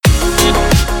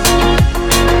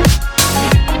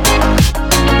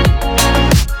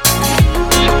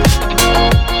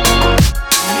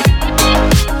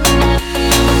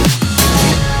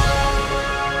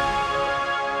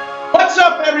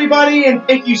and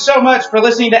thank you so much for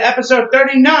listening to episode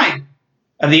 39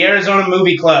 of the Arizona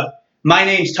Movie Club. My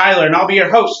name's Tyler, and I'll be your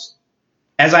host,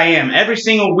 as I am every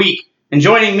single week. And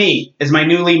joining me is my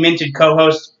newly minted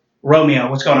co-host, Romeo.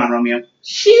 What's going on, Romeo?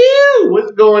 Shoo!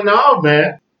 What's going on,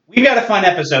 man? We've got a fun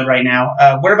episode right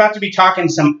now. We're about to be talking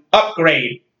some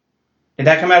Upgrade. Did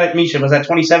that come out at Misha? Was that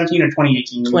 2017 or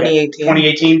 2018? 2018.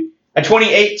 2018. A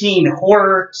 2018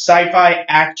 horror, sci-fi,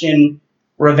 action,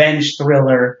 revenge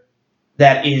thriller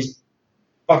that is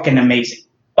fucking amazing.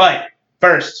 But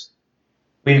first,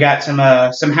 we've got some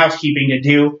housekeeping to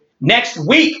do. Next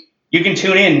week, you can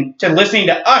tune in to listening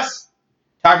to us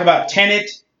talk about Tenet,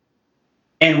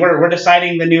 and we're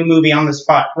deciding the new movie on the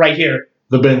spot right here.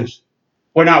 The Binge.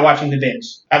 We're not watching The Binge.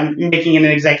 I'm making an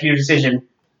executive decision.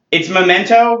 It's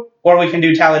Memento, or we can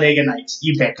do Talladega Nights.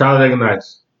 You pick. Talladega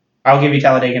Nights. I'll give you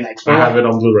Talladega Nights. I have it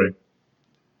on Blu-ray.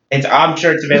 I'm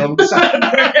sure it's available.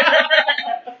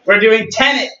 We're doing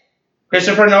Tenet,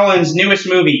 Christopher Nolan's newest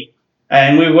movie.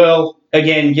 And we will,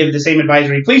 again, give the same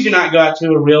advisory. Please do not go out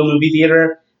to a real movie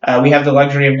theater. We have the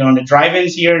luxury of going to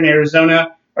drive-ins here in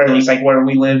Arizona, or at least like where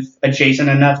we live adjacent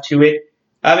enough to it.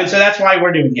 And so that's why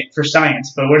we're doing it, for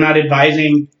science. But we're not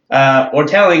advising or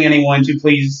telling anyone to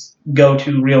please go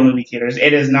to real movie theaters.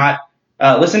 It is not,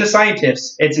 listen to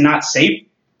scientists. It's not safe.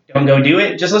 Don't go do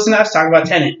it. Just listen to us talk about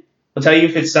Tenet. We'll tell you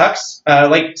if it sucks.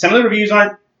 Like, some of the reviews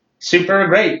aren't super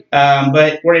great,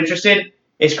 but we're interested.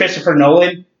 It's Christopher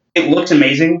Nolan. It looks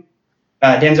amazing.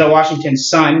 Denzel Washington's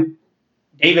son,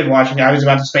 David Washington. I was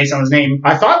about to space on his name.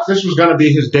 I thought this was going to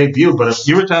be his debut, but if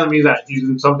you were telling me that he's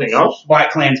in something else.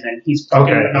 BlacKkKlansman. He's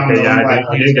fucking phenomenal. Yeah,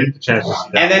 I didn't get the chance to see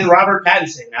that. And then Robert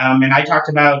Pattinson. And I talked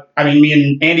about, me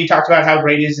and Andy talked about how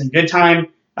great he is in Good Time,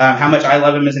 how much I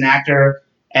love him as an actor.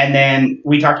 And then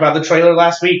we talked about the trailer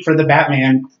last week for The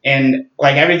Batman. And,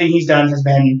 like, everything he's done has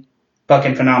been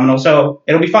fucking phenomenal. So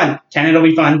it'll be fun. Tenet will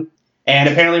be fun. And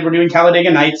apparently we're doing Talladega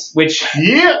Nights, which,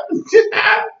 yeah,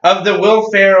 of the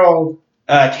Will Ferrell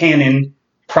canon,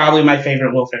 probably my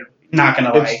favorite Will Ferrell. Not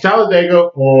going to lie. It's Talladega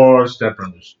or Step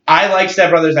Brothers. I like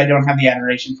Step Brothers. I don't have the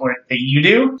adoration for it that you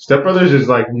do. Step Brothers is,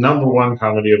 like, #1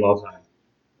 comedy of all time.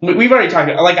 We've already talked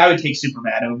about, like, I would take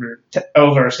Superbad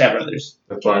over Step Brothers.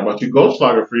 That's why I bought you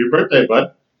Goldschlager for your birthday,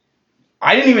 bud.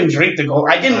 I didn't even drink the Gold.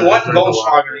 I didn't want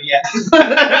Goldschlager yet. So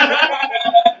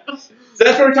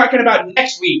that's what we're talking about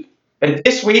next week. But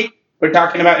this week, we're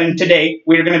talking about, and today,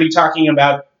 we're going to be talking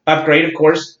about Upgrade, of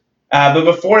course. But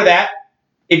before that,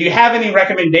 if you have any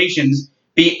recommendations,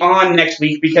 be on next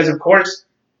week, because, of course,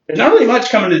 there's not really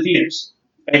much coming to theaters.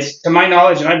 It's, to my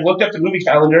knowledge, and I've looked up the movie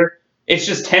calendar, it's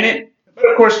just Tenet. But,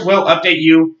 of course, we'll update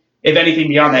you if anything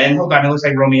beyond that. And hold on, it looks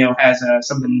like Romeo has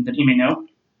something that he may know.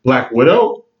 Black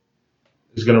Widow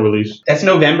is going to release. That's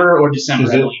November or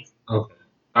December, I believe. Okay.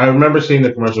 I remember seeing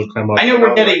the commercials come up. I know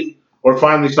we're getting... We're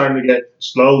finally starting to get,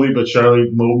 slowly but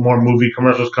surely, more movie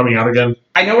commercials coming out again.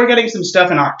 I know we're getting some stuff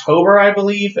in October, I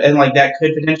believe, and like that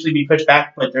could potentially be pushed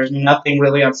back, but there's nothing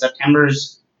really on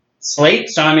September's slate,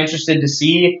 so I'm interested to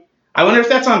see. I wonder if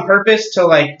that's on purpose to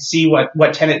like see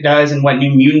what Tenet does and what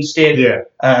New Mutants did. Yeah.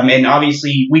 And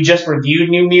obviously, we just reviewed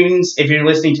New Mutants, if you're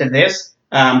listening to this,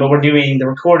 but we're doing the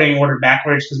recording order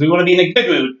backwards because we want to be in a good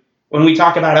mood when we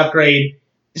talk about Upgrade.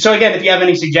 So again, if you have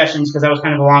any suggestions, because that was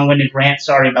kind of a long-winded rant,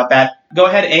 sorry about that, go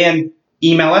ahead and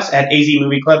email us at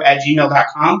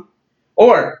azmovieclub@gmail.com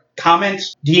or comment,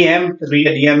 DM, because we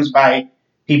get DMs by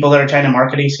people that are trying to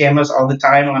marketing scam us all the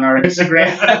time on our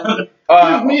Instagram.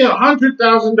 Give me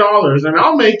 $100,000 and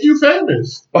I'll make you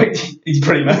famous.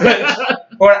 Pretty much.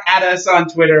 Or add us on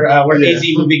Twitter. We're AZ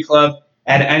Movie Club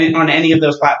on any of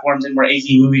those platforms, and we're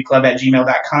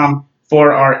azmovieclub@gmail.com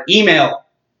for our email.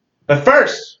 But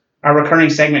first, our recurring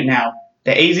segment now,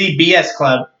 the AZBS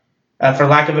Club, for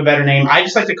lack of a better name. I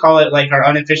just like to call it like our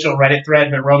unofficial Reddit thread,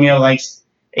 but Romeo likes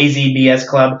AZBS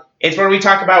Club. It's where we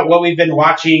talk about what we've been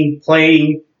watching,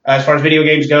 playing, as far as video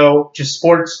games go, just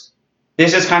sports.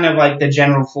 This is kind of like the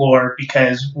general floor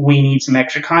because we need some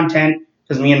extra content,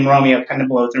 because me and Romeo kind of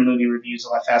blow through movie reviews a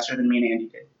lot faster than me and Andy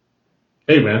did.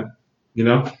 Hey, man. You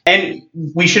know? And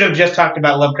we should have just talked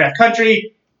about Lovecraft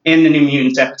Country in the New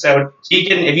Mutants episode. So you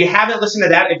can, if you haven't listened to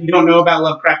that, if you don't know about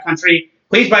Lovecraft Country,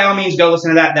 please by all means go listen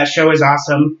to that. That show is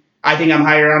awesome. I think I'm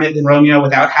higher on it than Romeo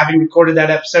without having recorded that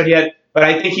episode yet, but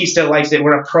I think he still likes it.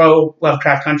 We're a pro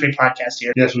Lovecraft Country podcast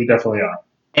here. Yes, we definitely are.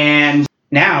 And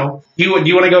now, do you want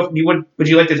to go? Would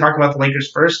you like to talk about the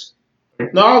Lakers first?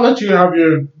 No, I'll let you have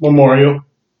your memorial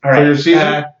for your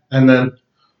season, and then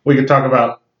we can talk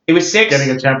about getting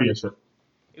a championship.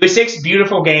 It was 6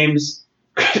 beautiful games.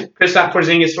 Kristaps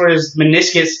Porzingis tore his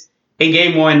meniscus in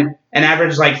game 1 and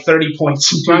averaged like 30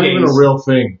 points in 2 games. It's not even a real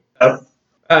thing.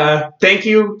 Thank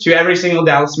you to every single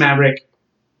Dallas Maverick.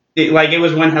 It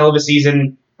was one hell of a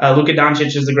season. Luka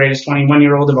Doncic is the greatest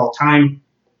 21-year-old of all time.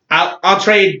 I'll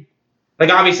trade.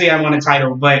 Obviously, I won a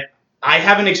title, but I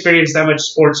haven't experienced that much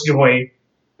sports joy.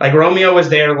 Romeo was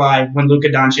there live when Luka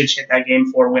Doncic hit that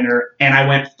Game 4 winner, and I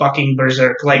went fucking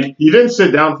berserk. You didn't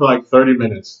sit down for 30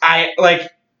 minutes.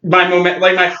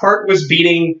 My heart was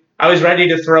beating. I was ready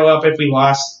to throw up if we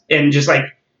lost and just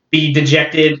be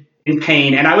dejected in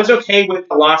pain. And I was okay with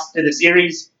the loss to the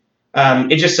series.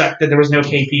 It just sucked that there was no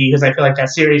KP because I feel like that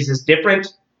series is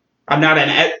different. I'm not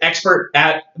an expert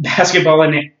at basketball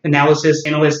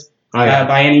analyst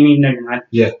by any means. No, you're not.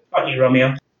 Yeah. Fuck you,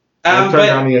 Romeo. I turned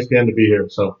on ESPN to be here,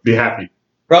 so be happy.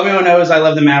 Romeo knows I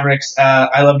love the Mavericks.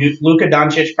 I love Luka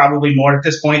Doncic probably more at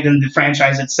this point than the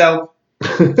franchise itself.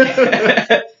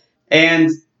 And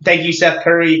thank you, Seth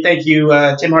Curry. Thank you,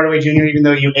 Tim Hardaway Jr., even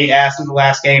though you ate ass in the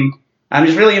last game. I'm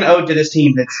just really an ode to this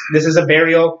team. This is a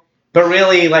burial, but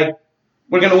really,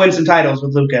 we're going to win some titles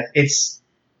with Luka. It's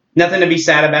nothing to be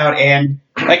sad about. And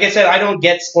like I said, I don't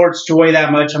get sports joy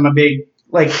that much. I'm a big,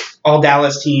 all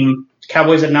Dallas team.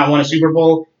 Cowboys have not won a Super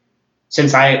Bowl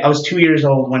since I was 2 years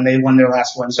old when they won their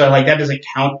last one. So, that doesn't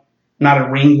count. I'm not a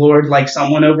ring lord like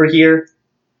someone over here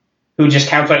who just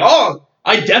counts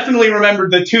I definitely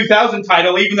remembered the 2000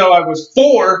 title even though I was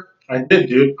 4. I did,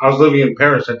 dude. I was living in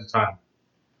Paris at the time.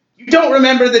 You don't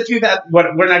remember the 2000...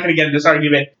 We're not going to get into this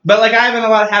argument. But, I haven't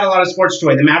had a lot of sports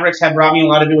joy. The Mavericks have brought me a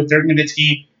lot to do with Dirk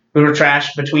Nowitzki, who were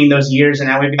trash between those years. And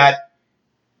now we've got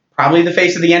probably the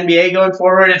face of the NBA going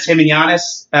forward. It's him and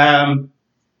Giannis.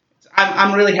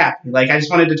 I'm really happy. I just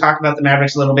wanted to talk about the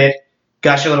Mavericks a little bit,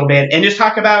 gush a little bit, and just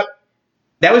talk about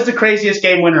that was the craziest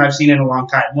game winner I've seen in a long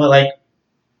time. Well,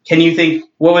 can you think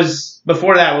what was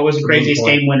before that? What was the craziest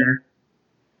game winner?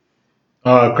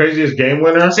 Craziest game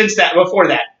winner since that before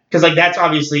that, because that's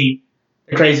obviously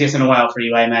the craziest in a while for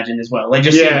you, I imagine as well.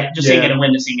 Seeing it and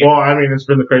witnessing it. Well, I mean, it's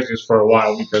been the craziest for a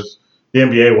while because the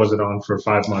NBA wasn't on for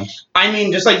 5 months. I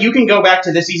mean, just you can go back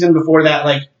to the season before that,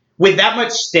 with that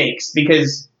much stakes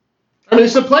because. I mean,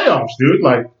 it's the playoffs, dude.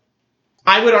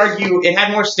 I would argue it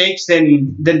had more stakes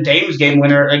than Dame's game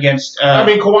winner against.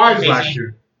 Kawhi's last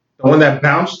year, the one that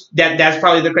bounced. That's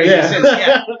probably the craziest.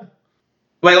 Yeah.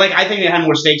 But I think it had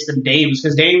more stakes than Dame's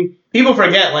because Dame. People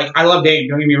forget. I love Dame.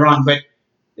 Don't get me wrong, but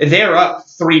they're up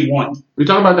 3-1. We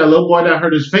talking about that little boy that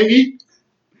hurt his finger?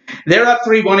 They're up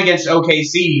 3-1 against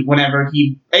OKC. Whenever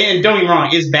and don't get me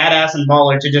wrong, is badass and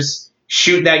baller to just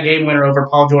shoot that game winner over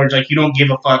Paul George. You don't give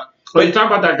a fuck. But you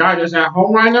talking about that guy that's at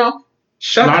home right now?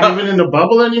 Not even in the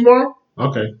bubble anymore?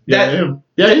 Okay. Yeah, him.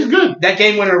 Yeah, he's good. That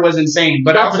game winner was insane.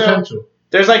 But also, potential.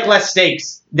 There's less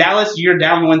stakes. Dallas, you're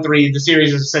down 1-3. The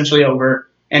series is essentially over.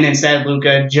 And instead,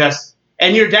 Luka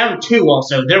and you're down 2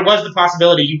 also. There was the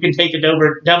possibility you can take it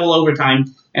over double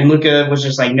overtime. And Luka was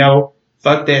just no,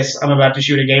 fuck this. I'm about to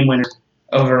shoot a game winner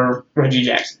over Reggie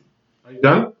Jackson. Are you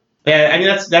done? Yeah, I mean,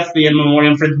 that's the in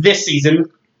memoriam for this season.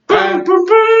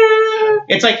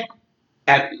 It's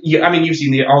you've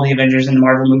seen all the Avengers and the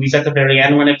Marvel movies at the very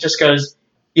end when it just goes,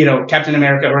 Captain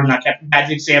America, or not Captain, bad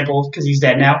example because he's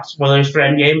dead now. Spoilers for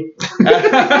Endgame.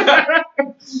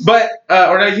 But,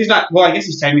 or no, he's not, well, I guess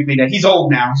he's technically dead. He's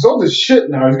old now. He's old as shit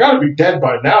now. He's got to be dead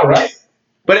by now, right?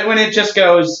 But when it just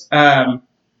goes, when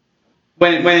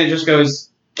it just goes,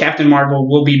 Captain Marvel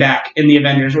will be back in the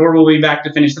Avengers, or will be back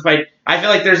to finish the fight. I feel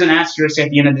like there's an asterisk at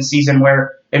the end of the season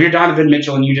where if you're Donovan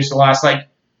Mitchell and you just lost,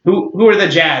 who are the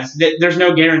Jazz? There's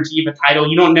no guarantee of a title.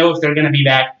 You don't know if they're going to be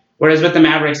back. Whereas with the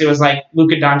Mavericks, it was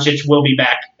Luka Doncic will be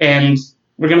back, and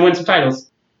we're going to win some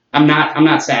titles. I'm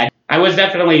not sad. I was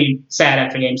definitely sad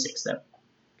after Game 6, though,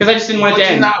 because I just didn't want it to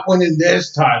end. You're not winning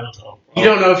this title, though. You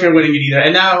don't know if you're winning it either.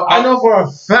 And now I know for a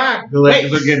fact the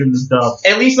Lakers are getting this dub.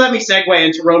 At least let me segue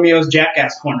into Romeo's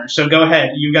Jackass Corner. So go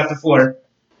ahead. You got the floor.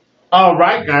 All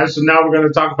right, guys. So now we're going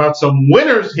to talk about some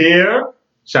winners here.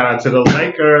 Shout out to the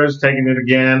Lakers taking it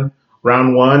again.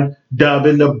 Round 1, dub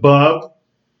in the bub.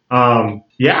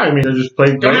 Yeah, I mean, they just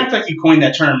played great. Don't act like you coined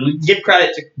that term. Give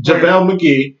credit to JaVale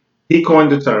McGee. He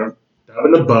coined the term. Dub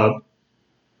in the bub.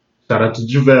 Shout out to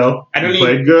JaVale. He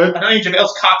played good. I don't need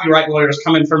JaVale's copyright lawyers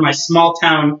coming for my small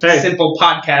town, simple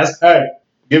podcast. Hey,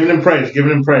 giving him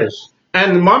praise.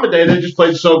 And Mamba Day, they just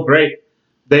played so great.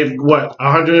 They've,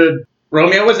 100?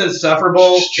 Romeo was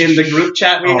insufferable in the group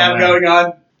chat we have going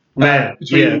on.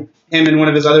 Between him and one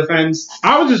of his other friends.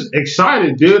 I was just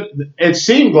excited, dude. It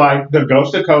seemed like the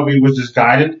ghost of Kobe was just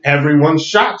guiding everyone's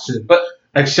shots in. But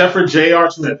except for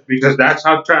J.R. Smith, because that's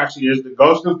how trash he is. The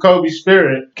ghost of Kobe's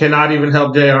spirit cannot even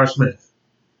help J.R. Smith.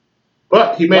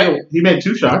 But he made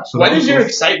 2 shots. So why does your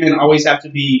excitement always have to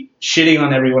be shitting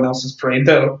on everyone else's parade,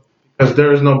 though? Because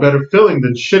there is no better feeling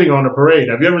than shitting on a parade.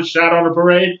 Have you ever shat on a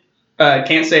parade?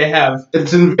 Can't say I have.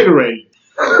 It's invigorating.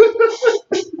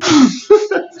 Is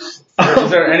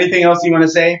there anything else you want to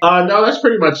say? No, that's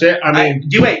pretty much it. I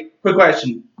mean, quick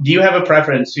question. Do you have a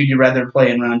preference who you'd rather play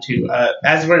in round 2?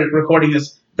 As we're recording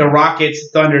this, the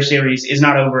Rockets Thunder series is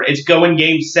not over. It's going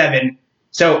game 7.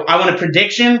 So I want a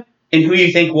prediction and who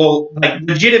you think will, like,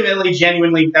 legitimately,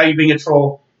 genuinely, without you being a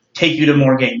troll, take you to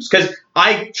more games. Because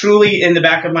I truly, in the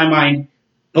back of my mind,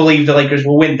 believe the Lakers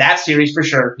will win that series for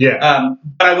sure. Yeah.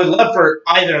 But I would love for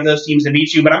either of those teams to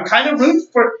beat you. But I'm kind of rooting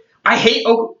for. I hate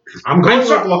Oklahoma. I'm going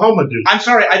to Oklahoma, dude. I'm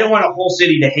sorry. I don't want a whole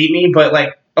city to hate me, but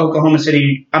like Oklahoma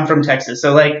City, I'm from Texas,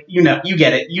 so like you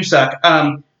get it. You suck.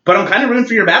 But I'm kind of rooting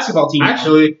for your basketball team.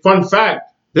 Actually, fun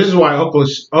fact: this is why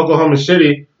Oklahoma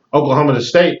City, Oklahoma the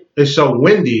state, is so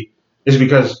windy. Is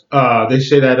because they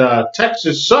say that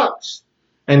Texas sucks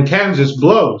and Kansas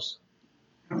blows.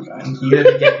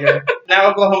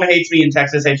 Now Oklahoma hates me and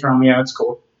Texas hates Romeo. It's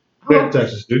cool. I love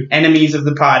Texas, dude. Enemies of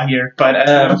the pod here, but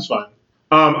that's fine.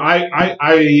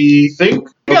 I think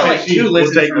OKC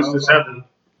will take us to 7.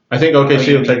 I think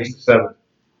OKC will take us to 7.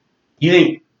 You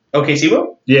think OKC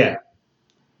will? Yeah.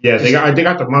 Yeah, they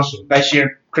got the muscle. By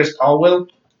sheer Chris Paul will?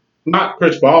 Not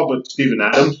Chris Paul, but Steven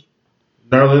Adams.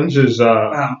 Nerlens is.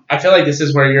 I feel like this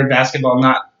is where your basketball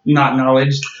not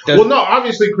knowledge. Well, no,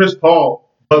 obviously Chris Paul,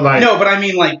 but like. No, but I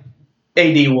mean like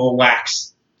AD will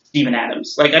wax Steven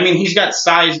Adams. Like I mean he's got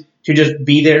size to just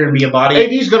be there and be a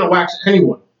body. AD's gonna wax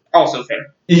anyone. Also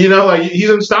fair. You know, like he's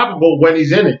unstoppable when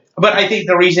he's in it. But I think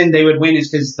the reason they would win is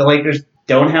because the Lakers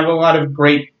don't have a lot of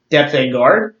great depth at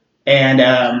guard, and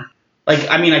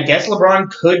I guess LeBron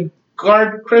could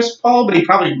guard Chris Paul, but he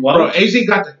probably won't. Bro, AC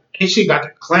got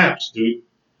the clamps, dude.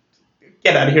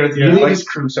 Get out of here with your Alex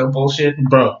Crusoe bullshit,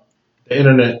 bro. The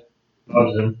internet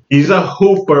loves him. He's a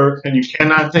hooper, and you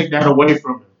cannot take that away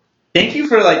from him. Thank you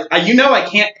for like, I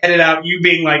can't edit out you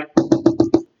being like.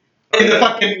 In the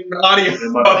fucking audio.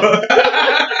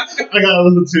 I got a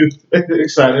little too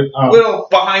excited. Little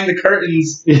behind the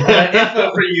curtains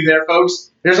info for you there,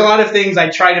 folks. There's a lot of things I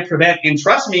try to prevent, and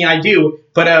trust me, I do.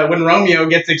 But when Romeo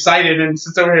gets excited and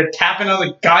sits over here tapping on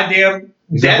the goddamn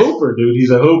He's a hooper, dude. He's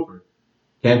a hooper.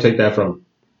 Can't take that from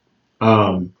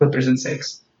him. Clippers in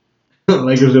 6.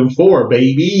 Lakers in 4,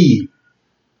 baby.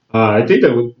 I think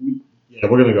that we're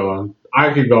going to go on.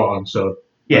 I could go on, so...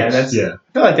 I feel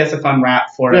like that's a fun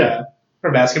wrap for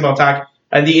basketball talk.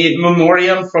 The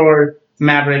memoriam for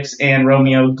Mavericks and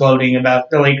Romeo gloating about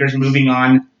the Lakers moving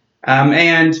on,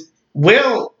 and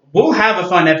we'll have a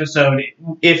fun episode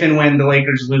if and when the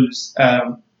Lakers lose.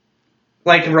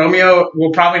 Like Romeo,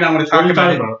 we'll probably not want to talk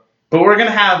about it, but we're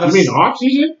gonna have. You mean off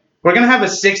season? We're gonna have a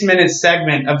 6-minute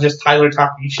segment of just Tyler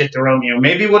talking shit to Romeo.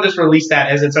 Maybe we'll just release that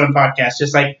as its own podcast,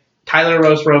 just like Tyler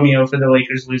roast Romeo for the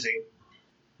Lakers losing.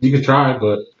 You could try,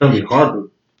 but it's going to be hard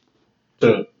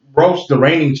to roast the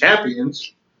reigning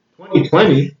champions.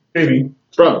 2020. Maybe.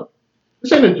 Bro,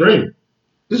 this ain't a dream.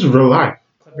 This is real life.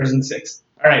 Clippers in 6.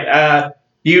 All right. Have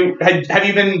you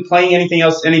been playing anything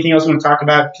else? Anything else you want to talk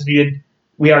about? Because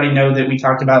we already know that we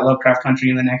talked about Lovecraft Country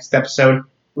in the next episode.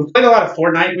 We've played a lot of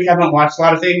Fortnite. We haven't watched a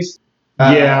lot of things.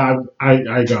 I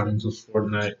got into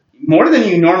Fortnite. More than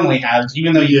you normally have,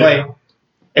 even though you play.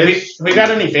 If we got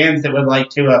any fans that would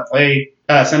like to play,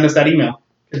 send us that email.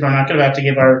 Because we're not going to have to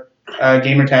give our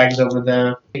gamer tags over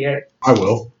the air. I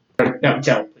will. No,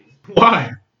 don't, please.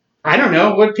 Why? I don't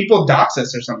know. What people dox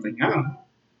us or something? I don't know.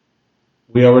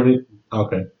 We already...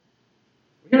 Okay.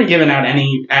 We haven't given out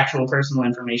any actual personal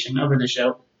information over the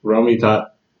show.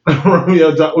 Romeo,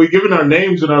 we've given our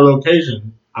names and our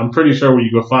location. I'm pretty sure where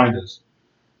you go find us.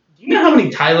 Do you know how many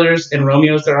Tylers and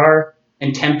Romeos there are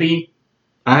in Tempe?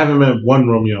 I haven't met one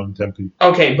Romeo in Tempe.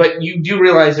 Okay, but you do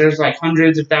realize there's like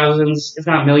hundreds of thousands, if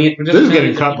not millions. This is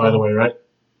getting cut, by the way, right?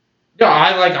 No,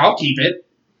 I'll keep it.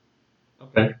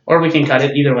 Okay. Or we can cut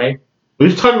it, either way. We're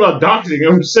just talking about doxing,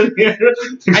 and we're sitting here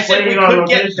I said we could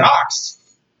get doxed.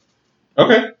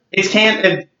 Okay. If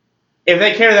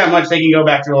they care that much, they can go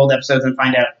back through old episodes and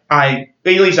find out. At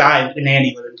least I and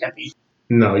Andy live in Tempe.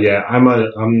 No, yeah, I'm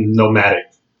nomadic.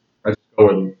 I just go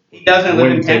and he doesn't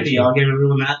live in Tempe. I'll give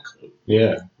everyone that clue.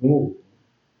 Yeah. Ooh.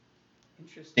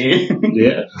 Interesting.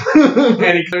 Yeah.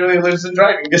 And he clearly lives in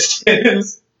driving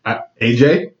distance.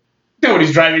 AJ?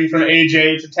 Nobody's driving from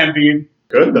AJ to Tempe.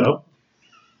 Good, though.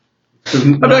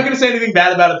 I'm not going to say anything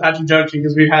bad about Apache Junction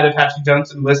because we've had Apache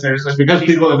Junction listeners. It's because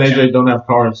people in AJ don't have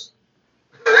cars.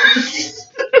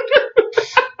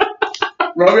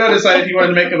 Romeo decided he wanted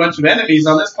to make a bunch of enemies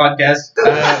on this podcast.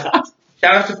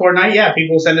 Shout out to Fortnite. Yeah,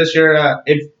 people send us your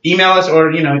email us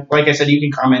or like I said, you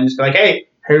can comment and just be like, hey,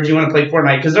 heard you want to play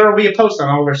Fortnite because there will be a post on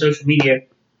all of our social media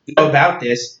know about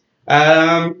this.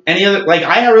 Any other, like,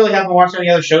 I really haven't watched any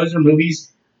other shows or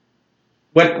movies.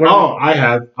 I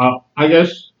have. I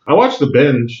guess I watched The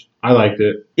Binge. I liked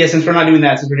it. Yeah, since we're not doing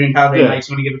that, since we're doing Holiday Nights,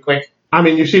 you want to give a quick... I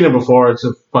mean, you've seen it before. It's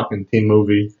a fucking teen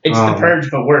movie. It's The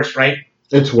Purge, but worse, right?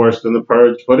 It's worse than The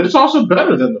Purge, but it's also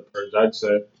better than The Purge, I'd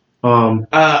say.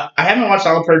 I haven't watched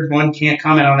all of Purge 1, can't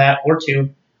comment on that, or 2.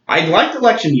 I liked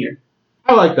Election Year.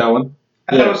 I like that one.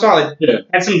 I thought it was solid. Yeah.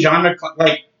 Had some John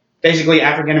like, basically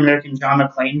African-American John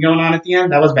McClane going on at the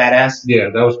end. That was badass. Yeah,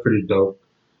 that was pretty dope.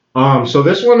 So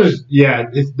this one is,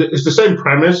 it's the same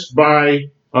premise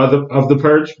of The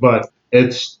Purge, but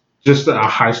it's just a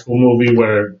high school movie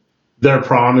where their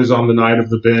prom is on the night of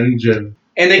the binge, and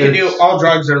they can do all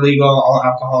drugs are legal, all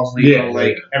alcohol is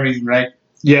legal, everything, right?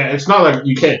 Yeah, it's not like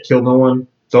you can't kill no one.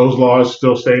 Those laws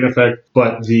still stay in effect,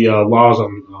 but the laws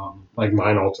on like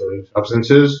mind-altering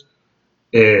substances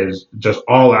is just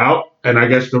all out. And I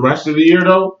guess the rest of the year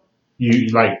though,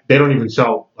 they don't even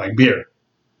sell like beer.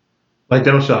 Like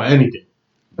they don't sell anything.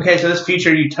 Okay, so this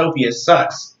future utopia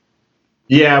sucks.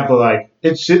 Yeah, but like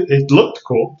it looked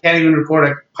cool. Can't even record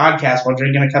a podcast while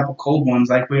drinking a couple cold ones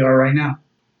like we are right now.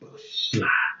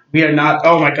 We are not.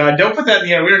 Oh my god! Don't put that in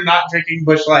the air. We are not drinking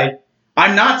Busch Light.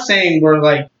 I'm not saying we're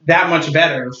like that much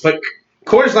better, but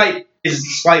Coors Light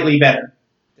is slightly better.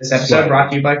 This episode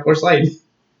brought to you by Coors Light.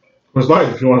 Coors Light,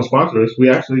 if you want to sponsor us, we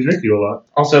actually drink you a lot.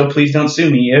 Also, please don't sue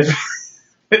me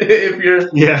if you're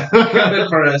coming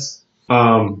for us.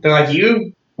 They're like,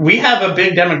 we have a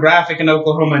big demographic in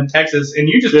Oklahoma and Texas, and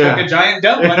you just took a giant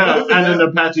dump. And in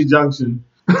Apache Junction.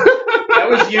 That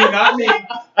was you, not me.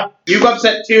 You've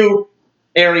upset 2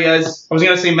 areas. I was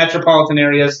going to say metropolitan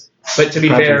areas, but to be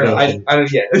fair, I don't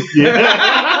get it.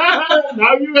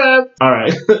 Now you have. All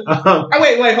right.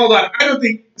 Wait, hold on. I don't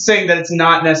think saying that it's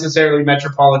not necessarily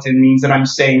metropolitan means that I'm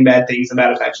saying bad things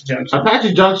about Apache Junction.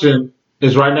 Apache Junction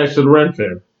is right next to the Ren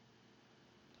Fair.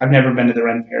 I've never been to the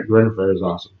Ren Fair. The Ren Fair is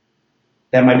awesome.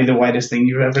 That might be the whitest thing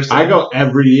you've ever seen. I go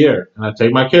every year, and I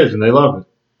take my kids, and they love it.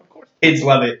 Of course. Kids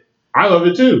love it. I love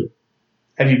it, too.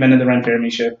 Have you been to the Ren Fair,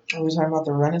 Misha? Are we talking about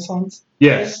the Renaissance?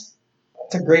 Yes.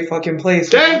 It's a great fucking place.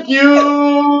 Thank you!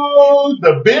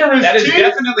 The beer is That is cheap.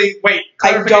 definitely... Wait,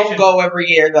 I don't go every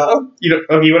year, though. You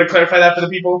want to clarify that for the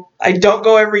people? I don't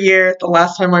go every year. The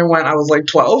last time I went, I was like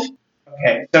 12.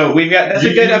 Okay, so we've got... That's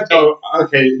a good update.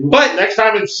 Okay, but next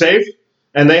time it's safe,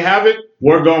 and they have it,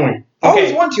 we're going. I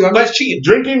always want to. I'm just cheap.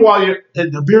 Drinking while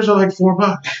the beers are like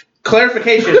 $4.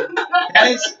 Clarification.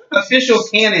 That is official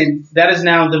canon. That is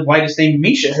now the whitest thing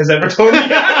Misha has ever told me.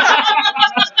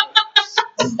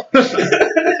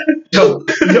 Yo,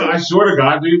 I swear to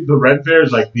God, dude, the Ren Fair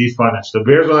is like the funnest. The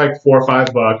beers are like $4 or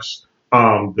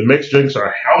 $5. The mixed drinks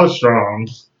are hella strong,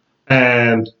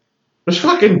 and there's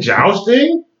fucking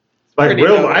jousting, like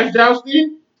real life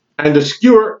jousting, and the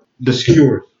skewers.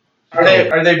 Are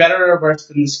they better or worse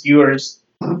than the skewers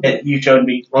that you showed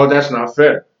me? Oh, that's not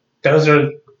fair. Those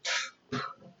are...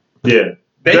 Yeah.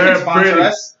 They can sponsor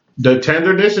us. The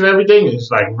tenderness and everything is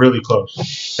like really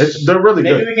close. They're really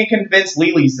good. Maybe we can convince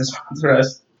Lily's to sponsor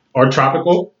us. Or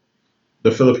Tropical,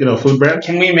 the Filipino food brand.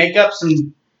 Can we make up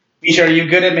some... Misha, are you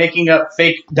good at making up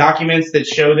fake documents that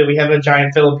show that we have a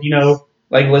giant Filipino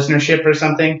like listenership or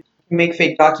something? Make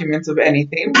fake documents of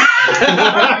anything.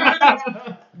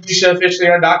 Misha, officially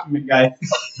our document guy.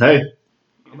 Hey,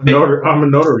 I'm a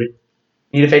notary.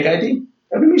 Need a fake ID?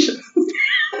 Go to Misha.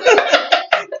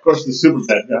 Of course, the super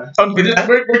fat guy.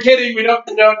 We're kidding. We don't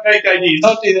fake IDs.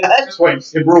 Don't do that. Just wait.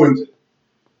 It ruins it.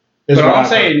 But all I'm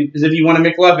saying is if you want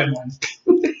to McLovin one.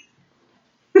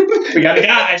 We got a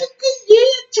guy.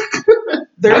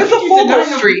 There is a Fogel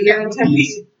Street here in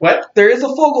Tempe. What? There is a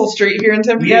Fogel Street here in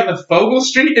Tempe. We have a Fogel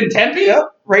Street in Tempe?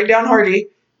 Yep, right down Hardy.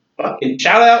 Fucking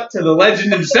shout out to the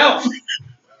legend himself.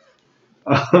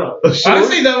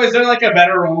 Honestly, though, is there like a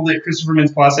better role that Christopher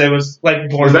Mintz-Plasse was like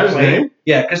born Is that to his play? name?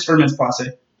 Yeah, Christopher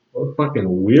Mintz-Plasse. What a fucking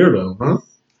weirdo, huh?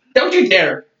 Don't you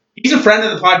dare. He's a friend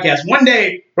of the podcast. One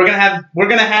day we're gonna have when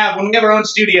we have our own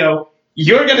studio,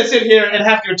 you're gonna sit here and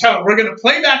have your tone. We're gonna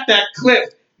play back that clip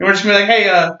and we're just gonna be like,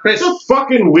 hey, Chris. It's a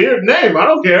fucking weird name. I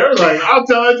don't care. Like, I'll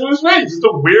tell it to his face. It's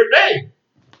a weird name.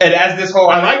 And as this whole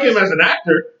I like him as an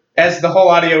actor. As the whole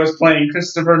audio is playing,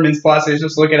 Christopher Mintz-Plasse is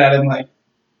just looking at him like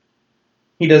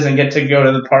he doesn't get to go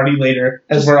to the party later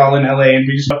as we're all in LA and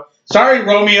we just go, sorry,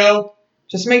 Romeo.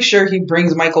 Just make sure he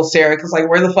brings Michael Cera, because like,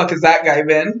 where the fuck has that guy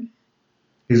been?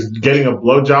 He's getting a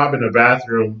blowjob in a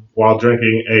bathroom while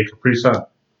drinking a Capri Sun.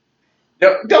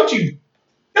 No, don't say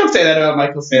that about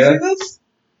Michael Cera.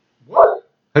 What?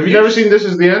 Have you never seen This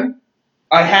Is the End?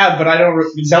 I have, but I don't.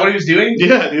 Is that what he was doing?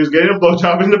 Yeah, he was getting a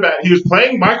blowjob in the bath. He was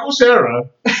playing Michael Cera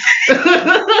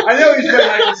I know he's playing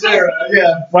Michael Cera.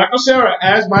 Yeah. Michael Cera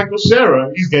as Michael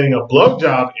Cera. He's getting a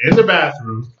blowjob in the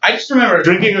bathroom, I just remember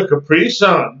drinking a Capri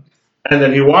Sun, and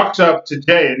then he walks up to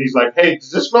Jay and he's like, "Hey,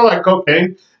 does this smell like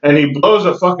cocaine?" And he blows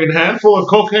a fucking handful of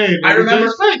cocaine I into remember-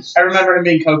 his face. I remember him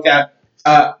being coked out.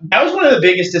 That was one of the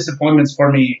biggest disappointments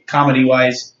for me,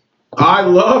 comedy-wise. I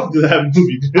loved that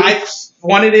movie, dude. I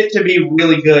wanted it to be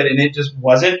really good, and it just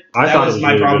wasn't. I That thought was it was my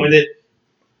really problem good. with it.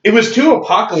 It was too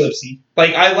apocalypsey.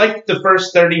 Like, I liked the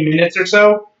first 30 minutes or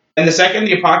so, and the second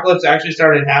the apocalypse actually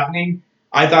started happening,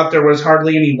 I thought there was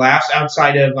hardly any laughs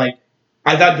outside of, like,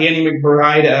 I thought Danny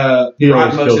McBride He brought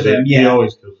always most kills of them. it. He Yeah,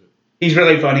 always kills it. he's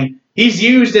really funny. He's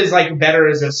used as, like, better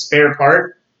as a spare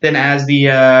part than as the,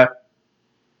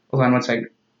 hold on one second.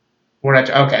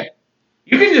 Okay.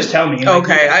 You can just tell me. Like,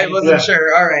 Okay, I wasn't Yeah.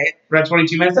 sure. All right. We're at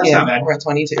 22 minutes? That's Yeah, not bad. we're at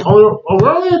 22. Oh, we're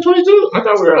only at 22? I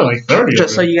thought we were at like 30.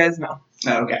 Just so you guys know.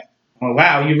 Oh, okay. Well,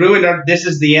 wow, you ruined our This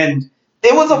Is the End.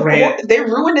 It was Right. they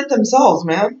ruined it themselves,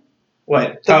 man.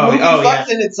 What? The movie yeah.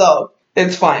 sucks in itself.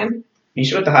 It's fine. You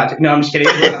should with the hot take. No, I'm just kidding.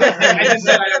 I just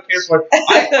said I don't care for it.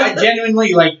 I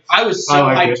genuinely, I was so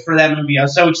I like hyped it. for that movie. I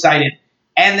was so excited.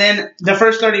 And then the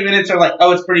first 30 minutes are like,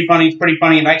 oh, it's pretty funny,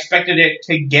 and I expected it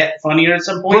to get funnier at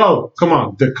some point. Bro, come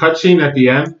on. The cutscene at the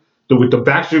end with the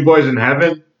Backstreet Boys in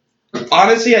heaven.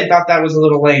 Honestly, I thought that was a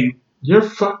little lame. You're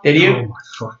fucking. Did you? Oh my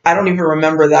fuck. I don't even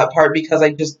remember that part because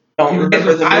I just don't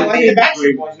remember the I like movie. the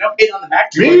Backstreet Boys. No hate on the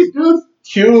Backstreet Me, Boys. dude.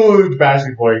 Huge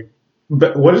Backstreet Boy.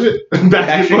 What is it?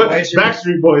 Backstreet Boys.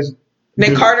 Backstreet Boys. Nick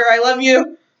Dude. Carter, I love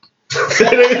you. Say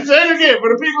it again for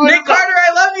the people. Nick Carter,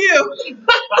 I love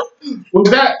you.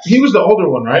 Was that? He was the older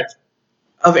one, right?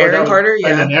 Of Or Aaron that was- Carter, And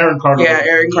yeah. then Aaron Carter. Yeah,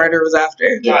 Aaron Carter was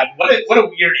after. God, what a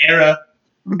weird era.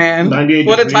 Man, 98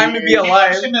 what a time to be degrees.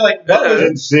 alive. Like, what was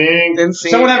Didn't sing.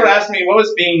 Insane. Someone ever asked me what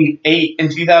was being 8 in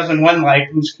 2001 like.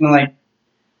 I'm just gonna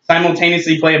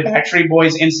simultaneously play a Backstreet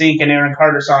Boys, NSYNC, and Aaron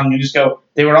Carter song and just go,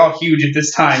 they were all huge at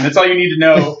this time. That's all you need to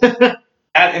know.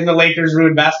 And the Lakers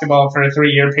ruined basketball for a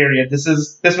 3-year period. This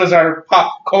was our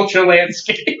pop culture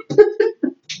landscape.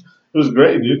 It was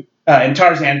great, dude. And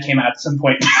Tarzan came out at some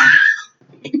point.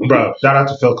 Bro, shout out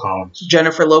to Phil Collins.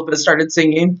 Jennifer Lopez started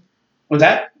singing. Was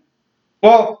that?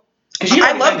 Well,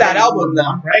 I love that album,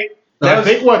 though. Right? I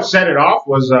think what set it off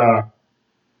was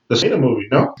the Cena movie,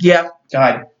 no? Yeah,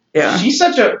 God, yeah. she's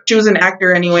such a. She was an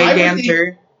actor anyway, I would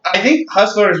dancer. I think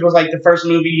Hustlers was the first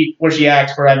movie where she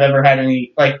acts where I've ever had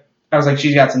any I was like,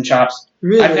 she's got some chops.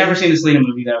 Really? I've never seen the Selena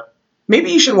movie though.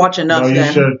 Maybe you should watch enough No, you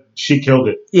then. should. She killed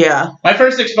it. Yeah. My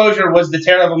first exposure was the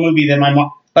Terrible movie that my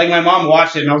mom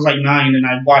watched it and I was 9 and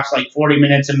I watched 40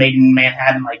 minutes of Made in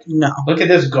Manhattan. No. Look at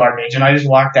this garbage, and I just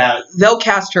walked out. They'll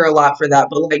cast her a lot for that,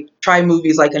 but try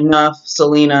movies like Enough,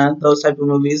 Selena, those type of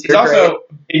movies. It's They're also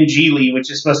in Geely, which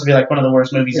is supposed to be one of the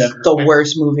worst movies great. It's ever. the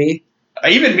worst movie.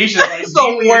 Even Misha's It's the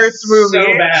Geely is worst movie.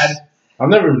 So bad. I've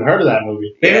never even heard of that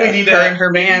movie. Maybe we need Her and her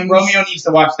man. Romeo needs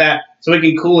to watch that so we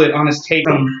can cool it on his take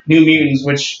from New Mutants,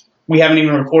 which we haven't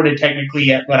even recorded technically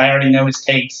yet, but I already know his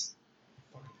takes.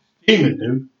 Demon,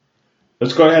 dude.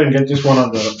 Let's go ahead and get this one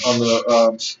on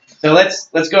the. So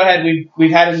let's go ahead.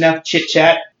 We've had enough chit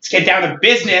chat. Let's get down to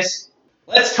business.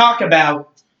 Let's talk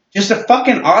about just a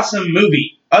fucking awesome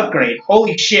movie. Upgrade.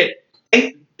 Holy shit.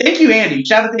 Thank you, Andy.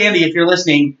 Shout out to Andy if you're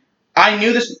listening. I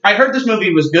heard this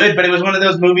movie was good, but it was one of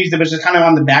those movies that was just kind of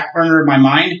on the back burner of my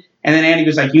mind. And then Andy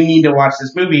was like, you need to watch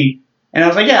this movie. And I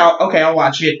was like, yeah, okay, I'll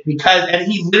watch it.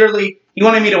 And he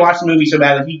wanted me to watch the movie so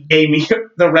bad that he gave me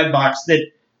the Redbox that,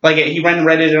 he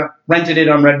rented it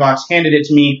on Redbox, handed it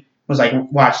to me, was like,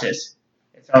 watch this.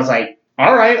 And so I was like,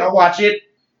 all right, I'll watch it.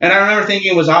 And I remember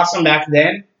thinking it was awesome back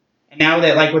then. And now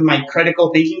that, with my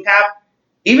critical thinking cap,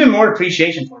 even more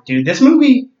appreciation for it, dude. This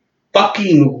movie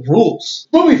fucking rules.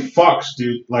 Movie fucks,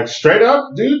 dude. Straight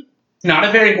up, dude. Not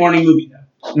a very horny movie,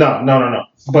 though. No.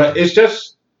 But it's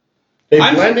just.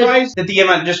 I'm surprised that the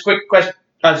amount. Just quick question.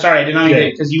 Sorry, I did not mean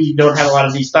to, because you don't have a lot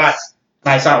of these thoughts.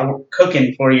 And I saw it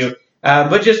cooking for you.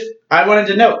 But I wanted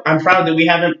to know, I'm proud that we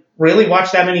haven't really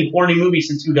watched that many horny movies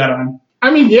since you got on. I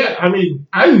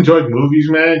enjoyed movies,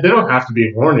 man. They don't have to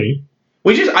be horny.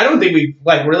 I don't think we've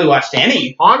really watched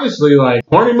any. Honestly,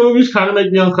 horny movies kind of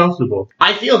make me uncomfortable.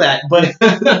 I feel that, but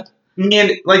the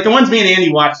ones me and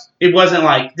Andy watched, it wasn't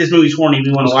this movie's horny,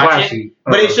 we want to watch Classy. it.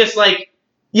 But it's just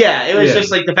it was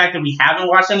just the fact that we haven't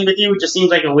watched any with you, it just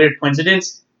seems like a weird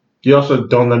coincidence. You also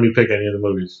don't let me pick any of the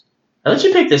movies. I'll let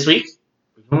you pick this week.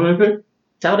 Which one did I pick?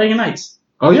 Talladega Nights.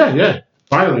 Oh, yeah.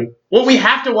 Finally. Well, we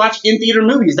have to watch in-theater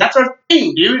movies. That's our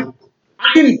thing, dude.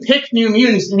 I didn't pick New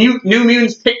Mutants. New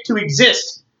Mutants picked to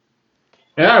exist.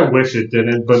 Yeah, I wish it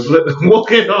didn't, but we'll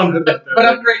get on to that. But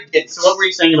Upgrade did. So what were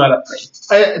you saying about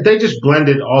Upgrade? They just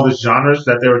blended all the genres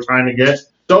that they were trying to get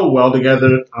so well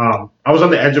together. I was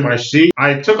on the edge of my seat.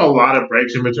 I took a lot of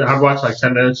breaks in between. I'd watch like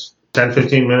 10 minutes, 10,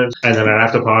 15 minutes, and then I'd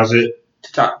have to pause it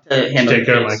To handle take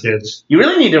care of my kids. You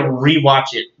really need to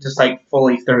rewatch it, just like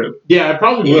fully through. Yeah, I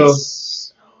probably will.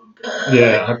 It's so good.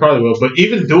 Yeah, I probably will. But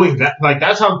even doing that, like,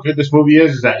 that's how good this movie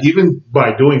is that even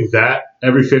by doing that,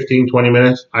 every 15, 20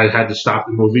 minutes, I had to stop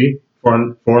the movie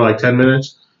for like 10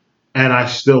 minutes. And I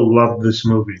still loved this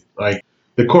movie. Like,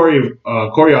 the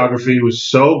choreography was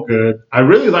so good. I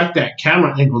really liked that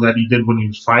camera angle that he did when he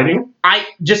was fighting. I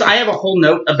have a whole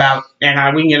note about,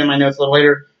 and we can get in my notes a little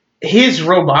later. His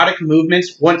robotic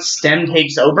movements once STEM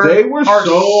takes over They were are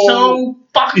so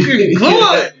fucking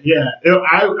good. Yeah.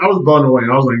 I was blown away.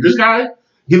 I was like, this guy,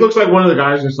 he looks like one of the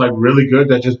guys that's like really good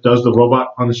that just does the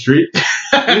robot on the street.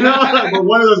 You know, like, but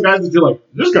one of those guys that you're like,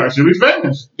 this guy should be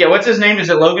famous. Yeah, what's his name? Is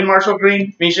it Logan Marshall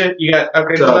Green? Misha, you got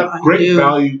upgrade for that? Great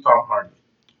value Tom Hardy.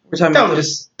 We're talking about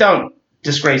Don't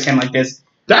disgrace him like this.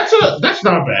 That's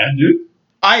not bad, dude.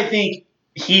 I think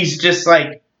he's just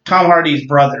like Tom Hardy's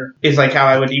brother is like how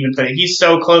I would even put it. He's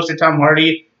so close to Tom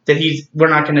Hardy that we're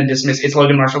not going to dismiss. It's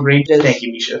Logan Marshall Green. Thank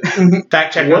you, Misha.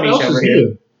 Fact check What on else Misha is over he here.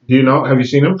 in? Do you know? Have you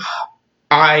seen him?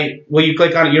 Will you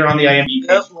click on it? You're on the IMDb.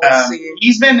 Yep, let's see.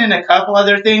 He's been in a couple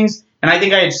other things, and I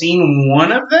think I had seen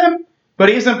one of them, but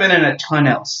he hasn't been in a ton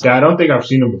else. Yeah, I don't think I've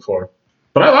seen him before,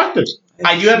 but I liked it.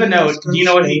 I do have a note. Do you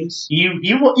know what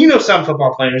you know some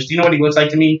football players? Do you know what he looks like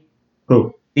to me?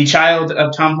 Who? The child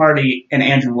of Tom Hardy and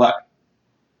Andrew Luck.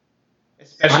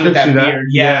 Especially with that see beard.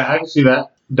 Yeah, I can see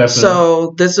that. Definitely.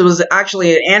 So this was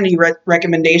actually an Andy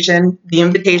recommendation. The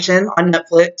Invitation on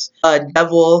Netflix.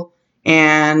 Devil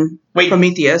and Wait,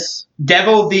 Prometheus.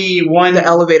 Devil, the one. The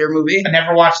elevator movie. I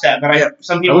never watched that, but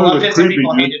some people That one loved was it, some creepy,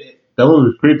 people dude. hated it. That one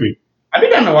was creepy. I'd be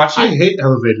down to watch I it. hate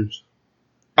elevators.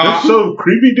 That's so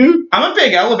creepy, dude. I'm a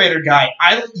big elevator guy.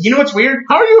 You know what's weird?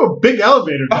 How are you a big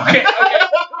elevator guy? Okay.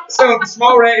 So,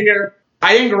 small rant here.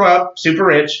 I didn't grow up super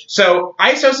rich, so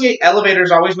I associate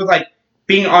elevators always with, like,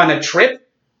 being on a trip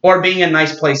or being in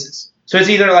nice places. So it's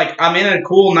either, like, I'm in a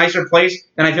cool, nicer place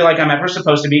than I feel like I'm ever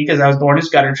supposed to be because I was born as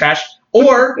gutter trash,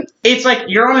 or it's, like,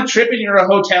 you're on a trip and you're a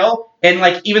hotel, and,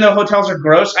 like, even though hotels are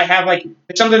gross, I have, like,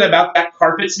 there's something about that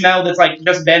carpet smell that's, like,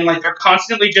 just been, like, they're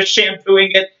constantly just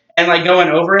shampooing it and, like, going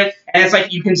over it, and it's,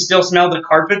 like, you can still smell the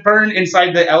carpet burn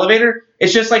inside the elevator.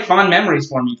 It's just, like, fond memories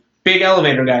for me. Big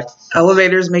elevator guy.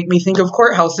 Elevators make me think of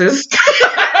courthouses.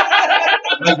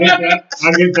 I get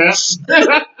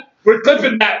that. We're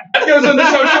clipping that. That goes on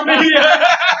the social media.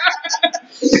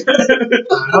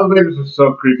 Elevators are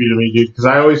so creepy to me, dude, because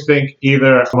I always think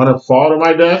either I'm going to fall to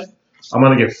my death, I'm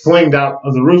going to get flinged out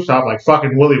of the rooftop like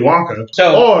fucking Willy Wonka,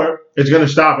 or it's going to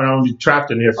stop and I'm going to be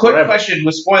trapped in here Quick forever. question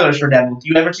with spoilers for Devil. Do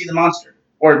you ever see the monster?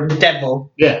 Or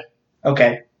Devil? Yeah.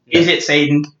 Okay. Yeah. Is it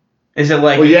Satan? Is it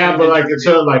like... Well, yeah, but like it's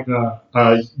sort of like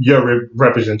your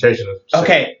representation of Satan.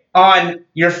 Okay. On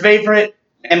your favorite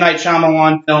M. Night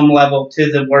Shyamalan film level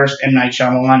to the worst M. Night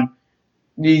Shyamalan,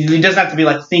 it doesn't have to be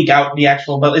like think out the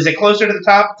actual... But is it closer to the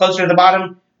top, closer to the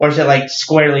bottom, or is it like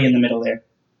squarely in the middle there?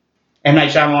 M.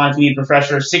 Night Shyamalan, if you need a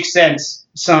refresher, Sixth Sense,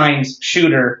 Signs,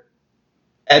 Shooter,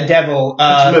 Devil.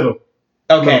 It's middle.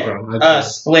 Okay. Middle ground, I'd say.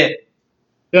 Split.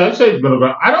 Yeah, I'd say it's middle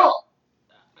ground.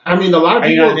 I mean, a lot of Are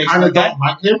you people not a big kind of Split don't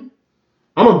like him.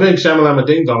 I'm a big Shamalama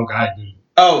Ding Dong guy, dude.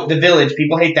 Oh, The Village.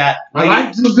 People hate that. I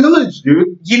like The Village,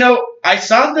 dude. You know, I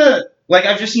saw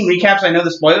I've just seen recaps. I know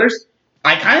the spoilers.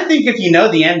 I kind of think if you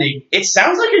know the ending, it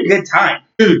sounds like a good time.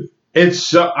 Dude,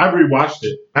 I've rewatched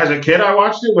it. As a kid, I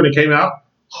watched it when it came out.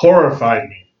 Horrified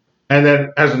me. And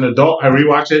then as an adult, I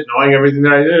rewatched it knowing everything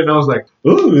that I did, and I was like,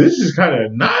 ooh, this is kind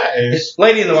of nice.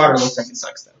 Lady in the Water looks like it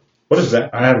sucks, though. What is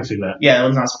that? I haven't seen that.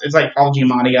 Yeah, it's like Paul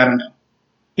Giamatti. I don't know.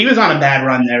 He was on a bad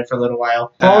run there for a little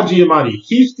while. Paul Giamatti.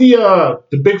 He's the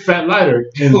big fat liar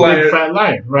in Liar. Big Fat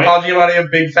Liar, right? Paul Giamatti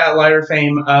of Big Fat Liar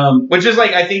fame, which is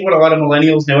like I think what a lot of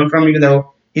millennials know him from, even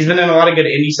though he's been in a lot of good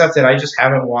indie stuff that I just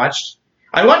haven't watched.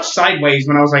 I watched Sideways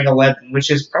when I was like 11, which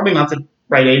is probably not the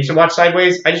right age to watch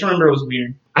Sideways. I just remember it was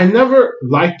weird. I never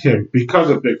liked him because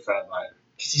of Big Fat Liar.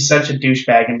 Because he's such a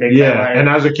douchebag in Big Fat Yeah, Liar. and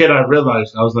as a kid, I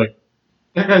realized, I was like,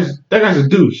 that guy's a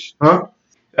douche, huh?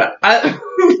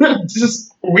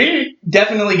 We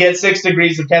definitely get 6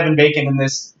 degrees of Kevin Bacon in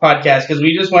this podcast because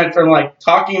we just went from like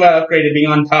talking about Upgrade to being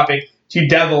on topic to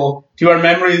Devil to our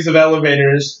memories of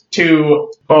elevators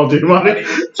to Paul Giamatti.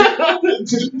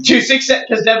 to Six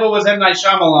because Devil was M. Night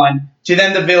Shyamalan to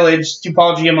then The Village to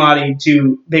Paul Giamatti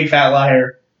to Big Fat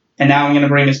Liar, and now I'm going to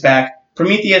bring us back.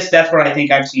 Prometheus, that's where I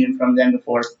think I've seen him from then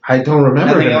before. I don't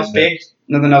remember Nothing him. else big?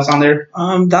 Nothing else on there?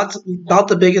 That's about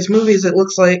the biggest movies, it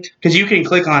looks like. Because you can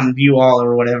click on view all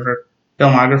or whatever.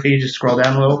 Filmography, just scroll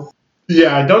down a little.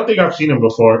 Yeah, I don't think I've seen him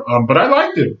before, but I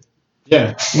liked him.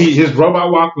 Yeah, his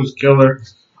robot walk was killer.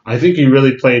 I think he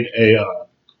really played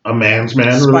a man's man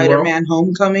really well. Spider-Man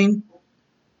Homecoming.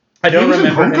 I don't He was in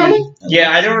remember Homecoming? him.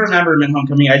 Yeah, I don't remember him in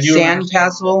Homecoming. I do remember.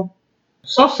 Sandcastle. I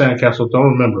saw Sandcastle,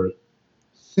 don't remember it.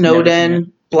 Never seen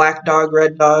Snowden. Black Dog,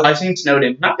 Red Dog. I've seen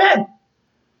Snowden. Not bad.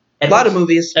 A lot of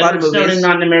movies. Edward Snowden,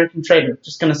 not an American traitor.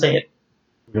 Just gonna say it.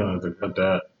 You're gonna have to cut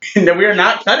that. No, we are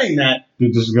not cutting that.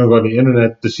 Dude, this is gonna go on the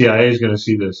internet. The CIA is gonna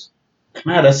see this.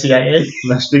 Come out of CIA.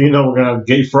 Next thing you know, we're gonna have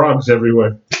gay frogs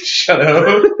everywhere. Shut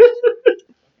up.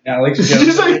 Alex Did Jones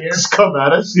you over say here. just come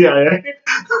out of CIA?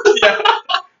 Yeah.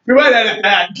 We might edit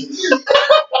that.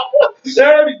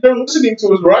 They're listening to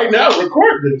us right now.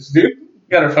 Record this, dude.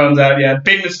 Got our phones out, yeah.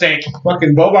 Big mistake.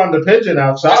 Fucking Boban the pigeon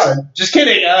outside. Just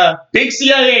kidding. Big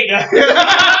CIA guy.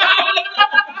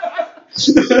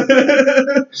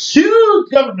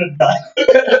 Huge government guy.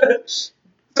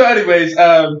 So, anyways,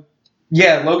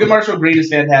 yeah, Logan Marshall Green is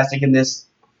fantastic in this.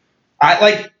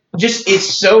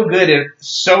 It's so good at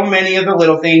so many of the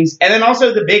little things, and then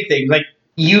also the big things. Like,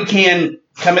 you can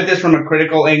come at this from a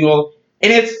critical angle,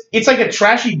 and it's like a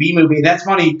trashy B movie. And that's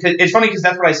funny. It's funny because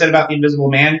that's what I said about The Invisible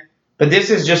Man. But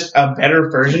this is just a better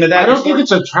version of that. I don't think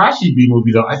it's a trashy B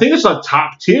movie though. I think it's a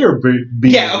top tier B.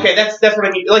 Yeah, okay, that's what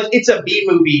I mean. Like, it's a B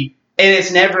movie, and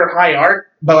it's never high art.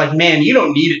 But like, man, you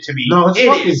don't need it to be. No, it's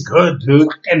fucking good, dude.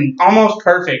 And almost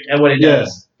perfect at what it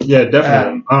does. Yeah,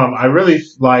 definitely. I really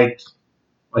like.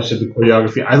 I said the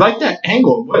choreography. I like that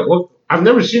angle. What? I've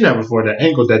never seen that before. That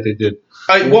angle that they did.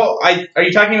 Are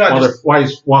you talking about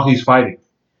while he's fighting?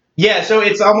 Yeah, so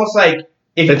it's almost like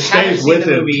if you haven't seen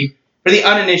the movie. For the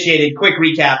uninitiated, quick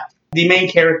recap. The main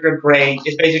character, Gray,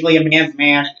 is basically a man's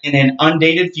man in an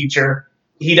undated future.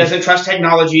 He doesn't trust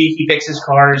technology. He fixes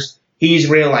cars. He's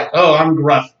real like, oh, I'm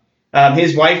gruff.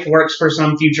 His wife works for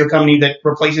some future company that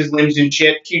replaces limbs and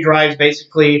shit. She drives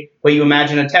basically what you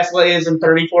imagine a Tesla is in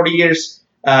 30, 40 years.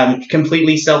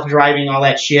 Completely self-driving, all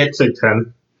that shit. Say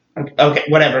 10. Okay,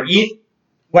 whatever.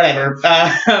 Whatever.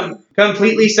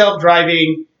 Completely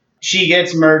self-driving. She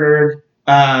gets murdered.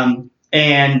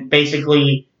 And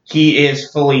basically, he is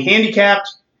fully handicapped,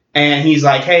 and he's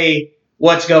like, hey,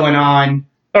 what's going on?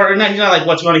 Or no, he's not like,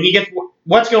 what's going on? He gets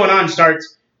what's going on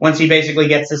starts once he basically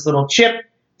gets this little chip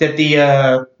that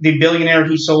the billionaire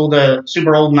he sold a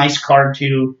super old nice car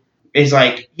to is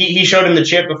like, he showed him the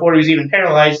chip before he was even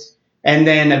paralyzed, and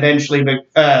then eventually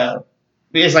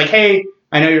is like, hey,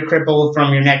 I know you're crippled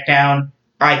from your neck down.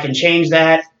 I can change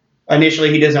that.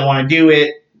 Initially, he doesn't want to do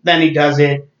it. Then he does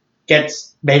it.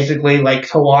 Gets basically like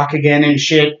to walk again and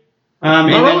shit. Not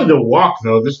only to walk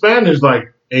though, this man is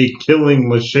like a killing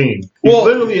machine. He's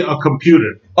literally a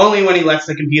computer. Only when he lets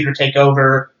the computer take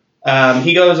over.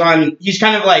 He goes on. He's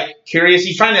kind of like curious.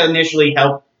 He's trying to initially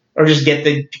help or just get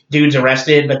the dudes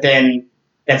arrested, but then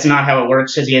that's not how it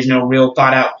works because he has no real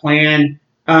thought out plan.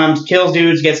 Kills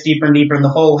dudes, gets deeper and deeper in the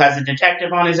hole. Has a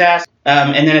detective on his ass,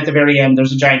 and then at the very end,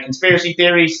 there's a giant conspiracy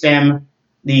theory. Stem,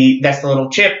 that's the little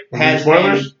chip. Has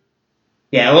spoilers.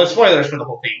 Yeah, well, spoilers for the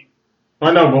whole thing.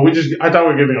 I know, but I thought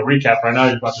we were giving a recap right now.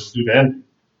 You're about to do the end.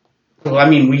 Well, I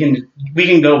mean, we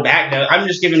can go back. I'm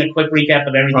just giving a quick recap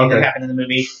of everything that happened in the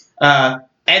movie. And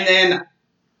then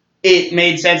it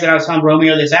made sense, and I was telling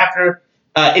Romeo this after.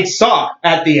 It Saw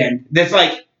at the end. That's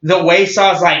like, the way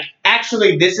Saw's like,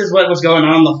 actually, this is what was going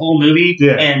on the whole movie,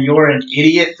 and you're an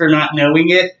idiot for not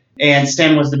knowing it, and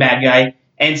Stem was the bad guy.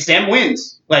 And Stem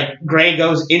wins. Like, Gray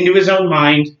goes into his own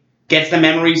mind, gets the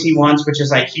memories he wants, which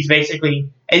is like, he's basically,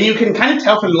 and you can kind of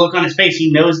tell from the look on his face,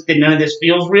 he knows that none of this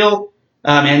feels real,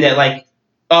 and that like,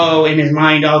 oh, in his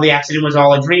mind, oh, the accident was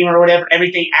all a dream or whatever.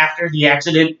 Everything after the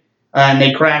accident and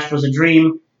they crashed was a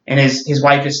dream, and his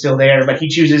wife is still there, but he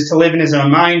chooses to live in his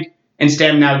own mind, and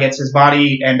Stem now gets his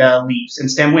body and leaves, and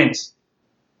Stem wins.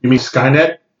 You mean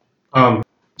Skynet?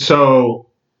 So,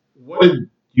 what did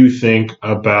you think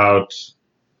about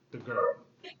the girl?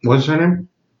 What's her name?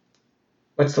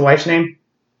 What's the wife's name?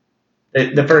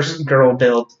 The first girl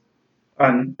built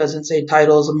on. Doesn't say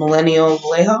titles. A Millennial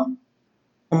Vallejo?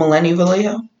 A Millennial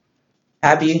Vallejo?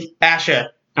 Abby? Asha.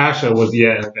 Asha was,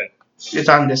 okay. It's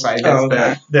on this side.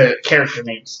 That's the character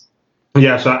names.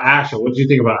 Yeah, so Asha. What did you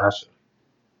think about Asha?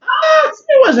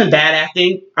 It wasn't bad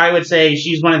acting. I would say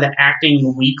she's one of the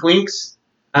acting weak links,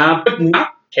 but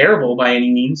not terrible by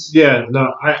any means. Yeah,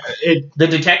 no. The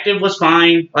detective was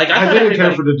fine. Like I didn't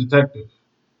care for the detective.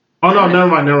 Oh, no,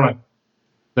 never mind.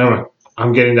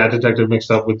 I'm getting that detective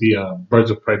mixed up with the Birds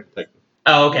of Prey detective.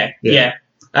 Oh, okay. Yeah.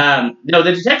 No,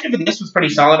 the detective in this was pretty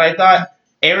solid, I thought.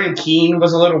 Aaron Keane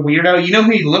was a little weirdo. You know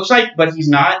who he looks like, but he's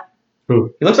not?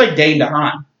 Who? He looks like Dane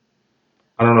DeHaan.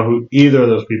 I don't know who either of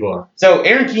those people are. So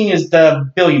Aaron Keane is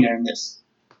the billionaire in this.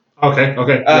 Okay.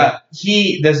 The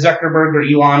Zuckerberg or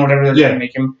Elon, whatever they're trying to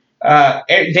make him.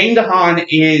 Dane DeHaan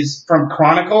is from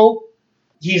Chronicle.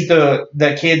 He's the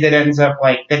kid that ends up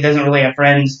that doesn't really have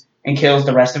friends and kills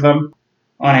the rest of them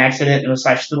on accident. It was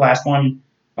the last one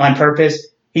on purpose.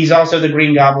 He's also the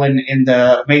Green Goblin in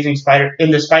the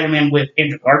Spider-Man with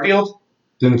Andrew Garfield.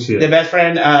 Didn't see it. The best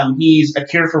friend. He's a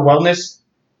cure for wellness.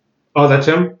 Oh, that's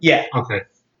him? Yeah. Okay.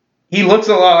 He looks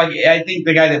a lot like. I think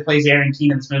the guy that plays Aaron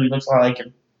Keane in this movie looks a lot like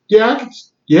him. Yeah.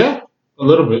 A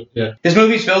little bit. Yeah. This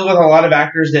movie's filled with a lot of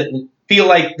actors that feel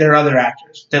like they're other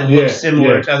actors that look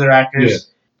similar to other actors,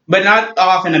 but not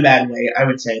off in a bad way. I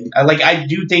would say. I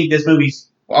do think this movie's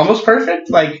almost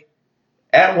perfect.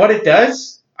 At what it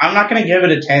does. I'm not going to give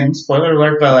it a 10, spoiler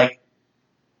alert, but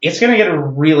it's going to get a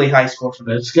really high score from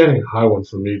it. It's getting a high one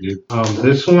for me, dude.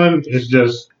 This one is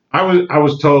just, I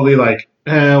was totally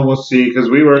we'll see,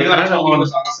 because we were kind of on,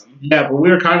 was awesome. Yeah, but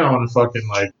we were kind of on fucking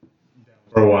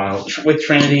for a while. With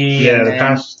Trinity. Yeah, the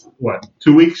past,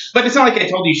 2 weeks? But it's not like I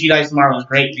told you She Dies Tomorrow was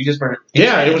great. We just were.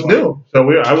 Yeah, it was new. So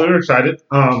we were excited.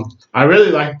 I really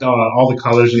liked all the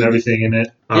colors and everything in it.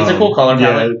 It's a cool color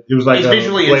palette. It was it's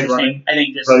visually interesting. I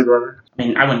think Blade Runner. I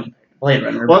mean, I wouldn't Blade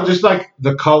Runner. Well, just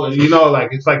the color,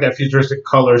 it's that futuristic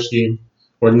color scheme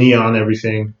or neon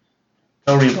everything.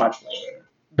 Go rewatch later.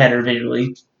 Better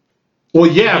visually. Well,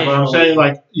 yeah, but I'm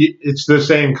saying it's the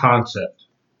same concept.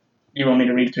 You want me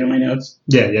to read through my notes?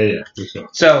 Yeah.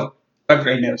 So,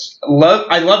 great notes.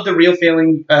 I love the real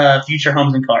feeling future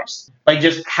homes and cars.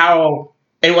 Just how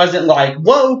it wasn't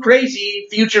whoa, crazy,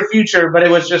 future, but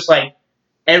it was just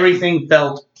everything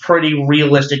felt pretty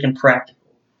realistic and practical.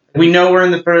 We know we're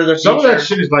in the further future. Some of that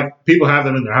shit is people have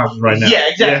them in their houses right now. Yeah,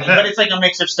 exactly. Yeah. But it's a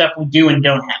mix of stuff we do and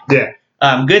don't have.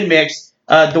 Yeah. Good mix.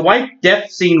 The wife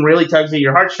death scene really tugs at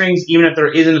your heartstrings, even if there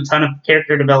isn't a ton of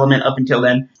character development up until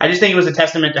then. I just think it was a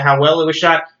testament to how well it was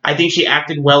shot. I think she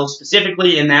acted well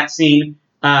specifically in that scene.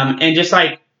 And just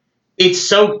it's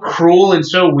so cruel and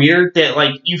so weird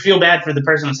that you feel bad for the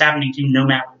person it's happening to no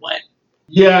matter what.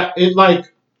 Yeah,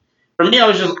 For me,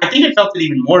 I think I felt it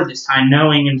even more this time,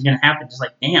 knowing it was going to happen. Just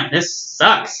damn, this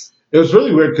sucks. It was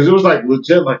really weird because it was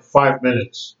legit 5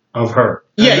 minutes of her.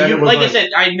 Yeah, I said,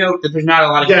 I note that there's not a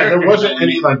lot of there wasn't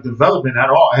any development at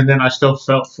all, and then I still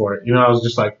felt for it. I was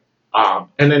just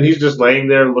and then he's just laying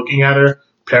there looking at her,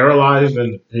 paralyzed,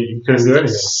 and he couldn't do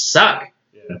anything. Suck.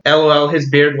 Yeah. LOL, his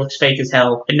beard looks fake as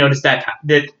hell. I noticed that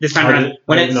this time around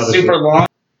when it's super long.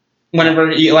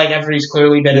 Whenever after he's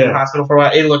clearly been in the hospital for a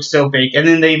while, it looks so fake. And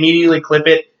then they immediately clip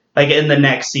it in the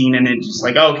next scene, and it's just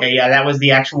okay, yeah, that was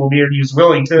the actual beard he was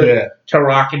willing to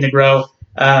rock and to grow.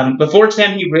 Before it's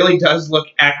him, he really does look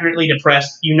accurately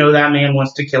depressed. That man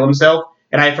wants to kill himself,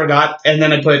 and I forgot. And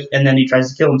then and then he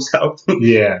tries to kill himself.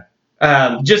 Yeah.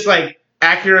 Just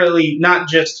accurately, not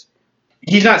just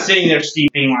he's not sitting there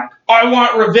being I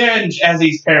want revenge as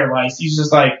he's paralyzed. He's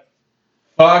just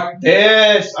fuck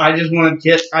this! I just want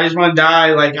to die.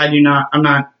 I'm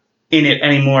not in it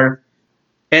anymore.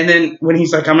 And then when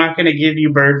he's I'm not going to give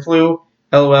you bird flu.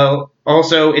 LOL.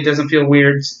 Also, it doesn't feel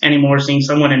weird anymore seeing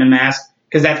someone in a mask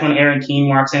because that's when Aaron Keane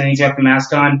walks in and he's got the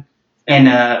mask on.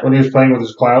 And when he was playing with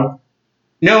his cloud.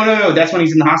 No. That's when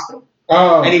he's in the hospital.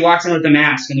 Oh. And he walks in with the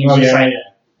mask and he's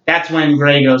That's when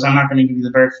Gray goes, I'm not going to give you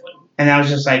the bird flu. And I was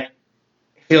just it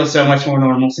feels so much more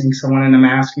normal seeing someone in a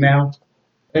mask now.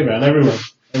 Hey man, everyone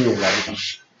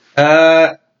likes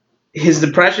him. His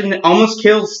depression almost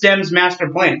kills Stem's master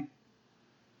plan.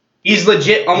 He's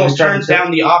legit almost turns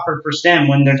down the offer for Stem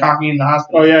when they're talking in the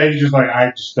hospital. Oh yeah, he's just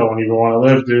I just don't even want to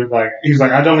live, dude. He's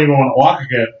I don't even want to walk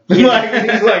again.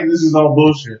 He's this is all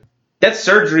bullshit. That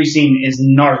surgery scene is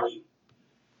gnarly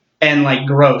and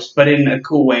gross, but in a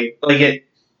cool way.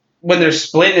 When they're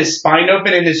splitting his spine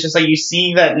open and it's just you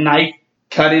see that knife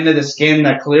cut into the skin,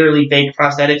 that clearly fake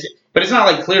prosthetics. But it's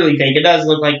not clearly fake. It does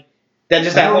look like that.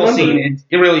 Just that whole scene,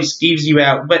 it really skeeves you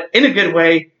out, but in a good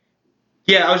way.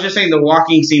 Yeah, I was just saying the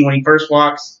walking scene when he first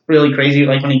walks, really crazy.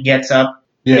 When he gets up,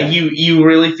 you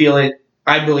really feel it.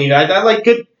 I believe I thought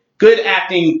good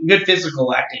acting, good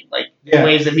physical acting, the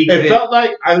ways that he. It felt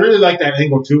I really liked that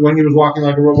angle too when he was walking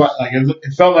like a robot.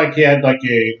 It felt like he had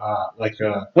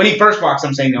a when he first walks.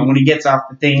 I'm saying though, when he gets off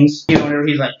the things, whenever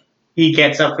he's he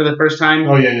gets up for the first time.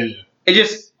 Oh yeah. It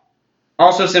just.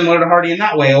 Also similar to Hardy in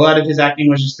that way. A lot of his acting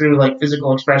was just through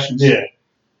physical expressions. Yeah.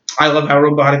 I love how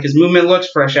robotic his movement looks,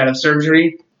 fresh out of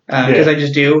surgery. Because I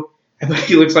just do.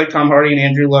 He looks like Tom Hardy and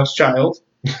Andrew Luck's child.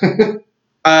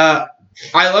 I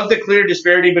love the clear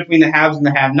disparity between the haves and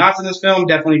the have-nots in this film.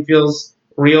 Definitely feels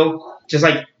real. just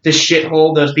like the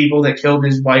shithole those people that killed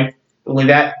his wife live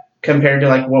at compared to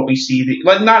like what we see.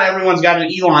 Like not everyone's got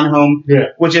an Elon home,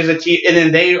 which is and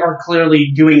then they are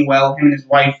clearly doing well, him and his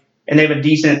wife, and they have a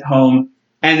decent home.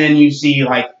 And then you see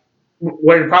like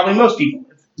where probably most people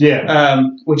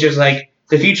live, which is like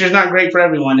the future's not great for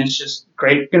everyone. It's just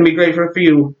going to be great for a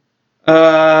few.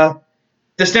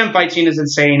 The STEM fight scene is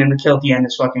insane, and the kill at the end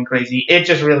is fucking crazy. It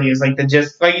just really is like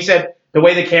like you said, the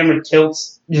way the camera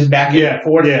tilts just back and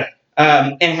forth,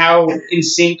 and how in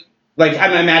sync. Like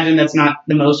I imagine that's not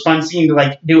the most fun scene to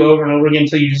like do over and over again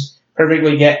until you just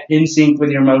perfectly get in sync with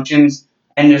your emotions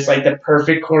and just like the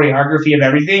perfect choreography of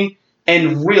everything.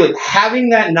 And really having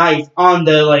that knife on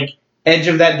the like edge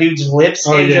of that dude's lips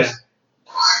just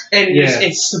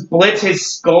it splits his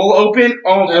skull open.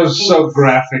 Oh, that was so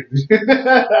graphic, and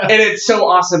it's so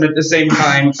awesome at the same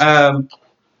time.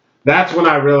 That's when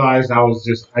I realized I was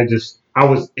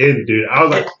in, dude. I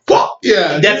was like, fuck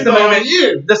yeah! That's the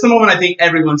moment. That's the moment I think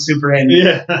everyone's super in.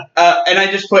 Yeah. And I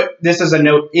just put this as a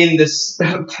note in this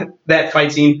that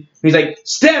fight scene. He's like,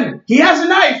 STEM, he has a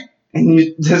knife, and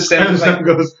the STEM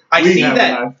goes, I see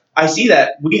that. I see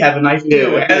that. We have a knife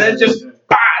too, and then just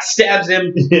stabs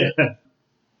him. Yeah.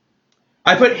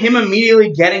 I put him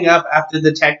immediately getting up after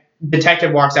the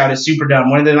detective walks out is super dumb.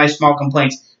 One of the nice small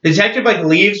complaints. The detective like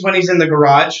leaves when he's in the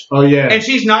garage. Oh yeah. And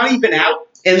she's not even out.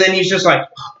 And then he's just like,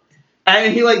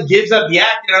 and he like gives up the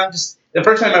act. And I'm just the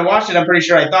first time I watched it, I'm pretty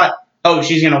sure I thought, oh,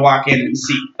 she's gonna walk in and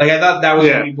see. Like I thought that was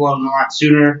gonna be blown a lot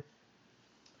sooner.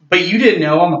 But you didn't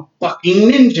know I'm a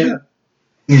fucking ninja.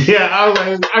 Yeah,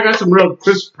 I got some real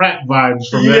Chris Pratt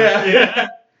vibes from that. Yeah.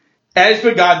 I just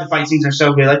put God, the fight scenes are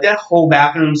so good. Like that whole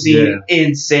bathroom scene,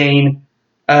 insane.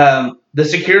 The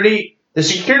security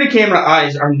camera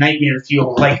eyes are nightmare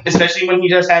fuel. Like especially when he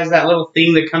just has that little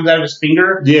thing that comes out of his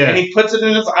finger, and he puts it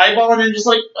in his eyeball, and then just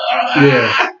like,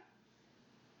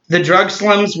 The drug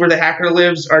slums where the hacker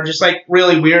lives are just like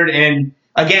really weird, and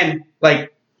again,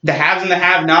 like the haves and the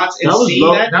have-nots. And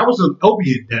that was an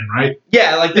opiate den, right?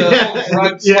 Yeah, like the whole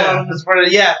drug slums,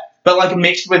 but like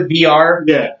mixed with VR.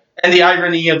 Yeah. And the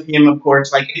irony of him, of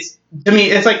course, like to me,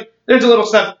 it's like there's a little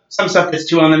some stuff that's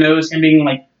too on the nose. Him being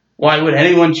like, why would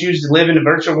anyone choose to live in a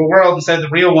virtual world instead of the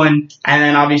real one? And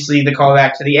then obviously the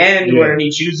callback to the end where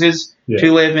he chooses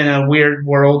to live in a weird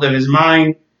world of his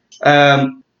mind.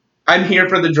 I'm here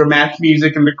for the dramatic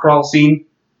music and the crawl scene.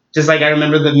 Just like I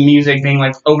remember the music being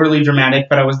like overly dramatic,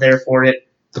 but I was there for it.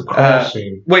 The crawl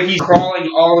scene where he's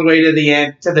crawling all the way to the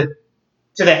end to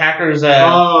the hackers.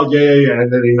 Oh yeah,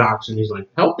 and then he knocks and he's like,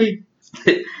 "Help me!"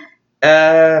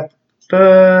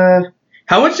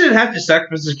 How much did it have to suck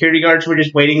for security guards who were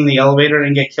just waiting in the elevator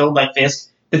and get killed by Fisk?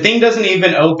 The thing doesn't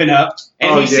even open up,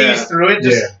 and he sees through it.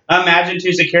 Just imagine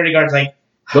two security guards like,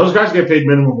 those guys get paid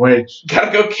minimum wage.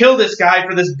 Gotta go kill this guy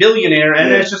for this billionaire,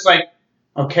 and it's just like,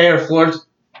 okay, our floors.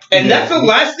 And that's the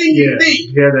last thing you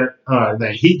think. Yeah,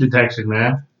 that heat detection,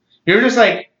 man. You're just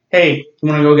like, hey, you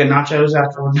want to go get nachos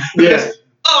afterwards? Yeah.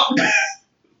 Oh.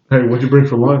 Hey, what'd you bring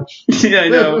for lunch? Yeah, I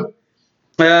know.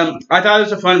 I thought it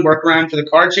was a fun workaround for the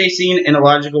car chase scene and a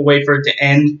logical way for it to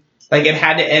end. Like, it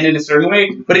had to end in a certain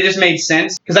way, but it just made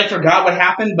sense. Because I forgot what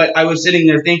happened, but I was sitting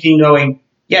there thinking, going,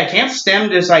 yeah, can't STEM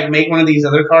just, like, make one of these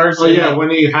other cars? Oh, yeah, when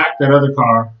he hacked that other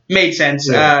car. Made sense.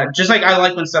 Yeah. Just like I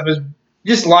like when stuff is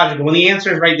just logical. When the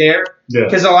answer is right there.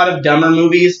 Because a lot of dumber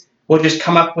movies will just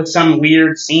come up with some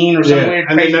weird scene or some weird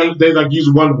crazy and they like use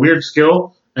one weird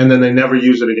skill, and then they never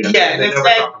use it again. Yeah, and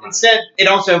instead, it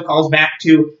also calls back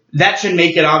to, that should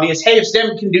make it obvious, hey, if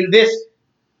STEM can do this,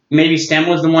 maybe STEM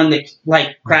was the one that,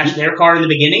 like, crashed their car in the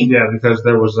beginning? Yeah, because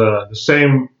there was the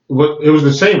same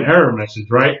error message,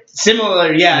 right?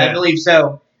 Similar, I believe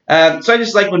so. So I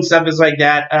just like when stuff is like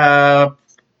that.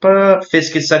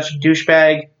 Fisk is such a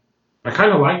douchebag. I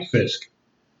kind of like Fisk.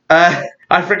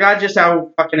 I forgot just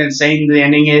how fucking insane the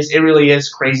ending is. It really is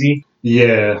crazy.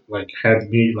 Yeah, like, had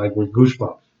me, like, with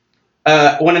goosebumps.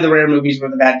 One of the rare movies where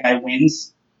the bad guy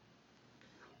wins.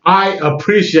 I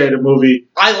appreciate a movie.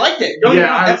 I liked it.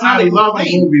 I love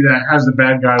a movie that has the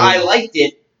bad guy. I liked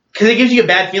it because it gives you a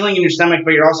bad feeling in your stomach,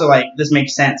 but you're also like, this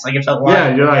makes sense. Like, it felt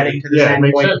like getting to the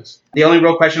same point. Sense. The only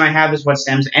real question I have is what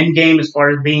STEM's endgame as far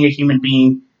as being a human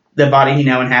being. The body he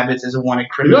now inhabits is a wanted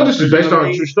criminal. You know, this is based on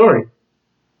a true story.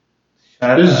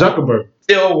 This is Zuckerberg.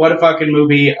 Still, what a fucking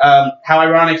movie. How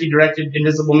ironic he directed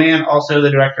Invisible Man. Also,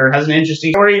 the director has an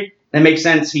interesting story that makes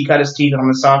sense. He cut his teeth on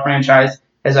the Saw franchise.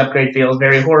 His upgrade feels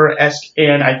very horror-esque,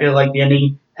 and I feel like the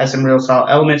ending has some real Saw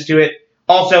elements to it.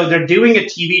 Also, they're doing a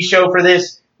TV show for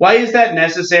this. Why is that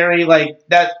necessary? Like,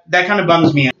 that kind of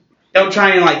bums me out. Don't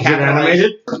try and, like, capitalize. Is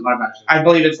it animated or live action? I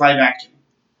believe it's live action.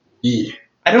 Yeah.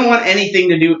 I don't want anything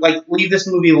to do leave this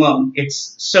movie alone.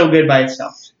 It's so good by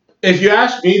itself. If you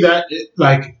ask me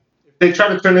if they try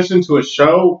to turn this into a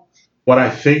show, what I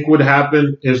think would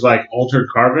happen is like Altered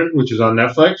Carbon, which is on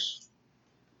Netflix,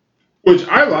 which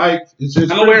I like.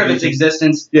 I'm aware of its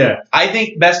existence. Yeah. I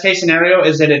think best case scenario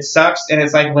is that it sucks and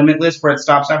it's like Limitless, where it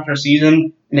stops after a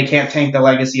season and they can't tank the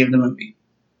legacy of the movie.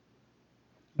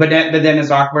 But then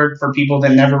it's awkward for people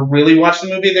that never really watch the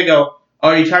movie. They go, "Oh,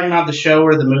 are you talking about the show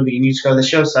or the movie?" And you just go, "The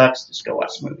show sucks. Just go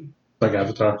watch the movie." Like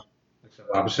Avatar, except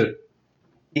opposite.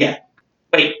 Yeah.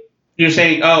 Wait, you're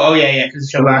saying? Oh, yeah, because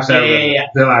the show. The last yeah.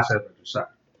 The last Avatar. Sorry.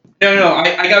 No,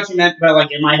 I got what you meant,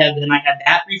 but in my head, then I had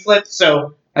that reflipped.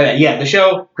 So the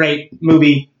show, great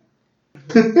movie.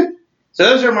 So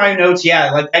those are my notes.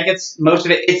 Yeah, that gets most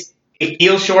of it. It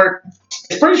feels short.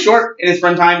 It's pretty short in its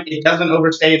runtime. It doesn't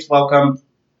overstay its welcome.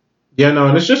 Yeah, no,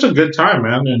 and it's just a good time,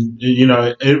 man, and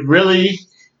it really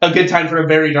a good time for a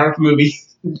very dark movie.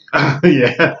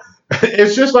 Yeah,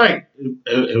 it's just like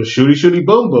it was shooty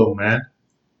boom boom, man.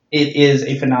 It is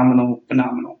a phenomenal.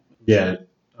 Yeah.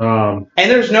 And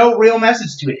there's no real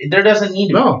message to it. There doesn't need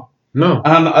to be. No.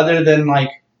 Other than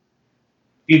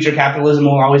future capitalism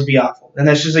will always be awful, and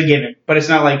that's just a given. But it's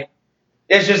not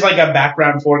it's just a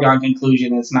background foregone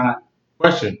conclusion. It's not.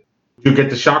 Question: would you get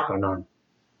the shotgun on?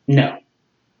 No.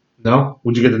 No.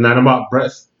 Would you get the nanobot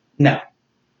breath? No.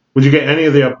 Would you get any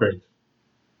of the upgrades?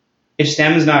 If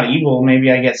STEM is not evil,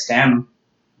 maybe I get STEM.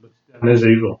 But STEM is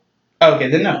evil.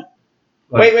 Okay, then no.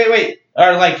 Wait.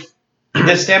 Or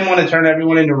does STEM want to turn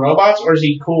everyone into robots, or is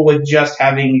he cool with just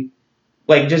having,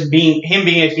 just being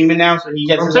a human now, so he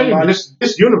gets? I'm saying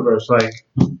this universe,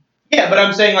 Yeah, but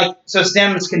I'm saying so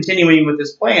STEM is continuing with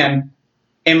this plan.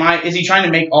 Is he trying to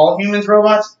make all humans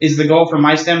robots? Is the goal for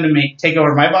my STEM to take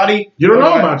over my body? You don't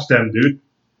know about STEM, dude.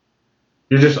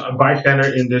 You're just a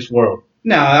bystander in this world.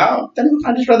 No,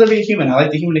 I'd just rather be a human. I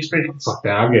like the human experience. Fuck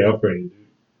that, I'll get upgraded, dude.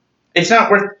 It's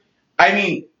not worth. I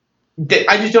mean,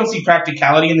 I just don't see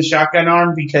practicality in the shotgun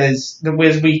arm because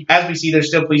as we see, there's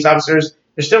still police officers.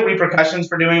 There's still repercussions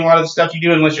for doing a lot of the stuff you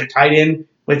do unless you're tied in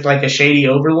with a shady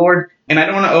overlord. And I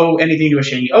don't want to owe anything to a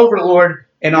shady overlord.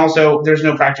 And also, there's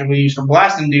no practical use for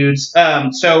blasting dudes.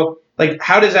 So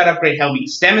how does that upgrade help me?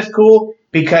 STEM is cool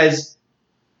because,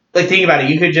 think about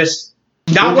it. You could just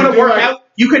not want to work out.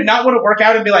 You could not want to work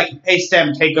out and be like, "Hey,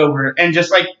 STEM, take over," and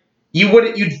just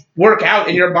you'd work out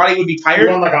and your body would be tired. You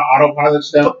want an autopilot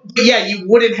STEM? But yeah, you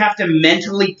wouldn't have to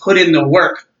mentally put in the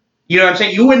work. You know what I'm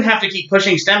saying? You wouldn't have to keep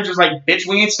pushing STEM, just bitch,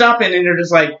 we ain't stopping, and you're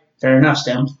just fair enough,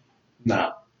 STEM.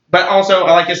 No. But also,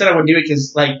 like I said, I would do it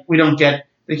because we don't get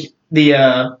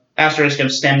the asterisk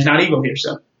of STEM's not evil here,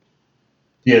 so.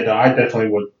 Yeah, no, I definitely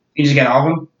would. You just get all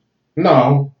of them?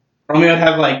 No. Romeo would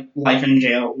have life in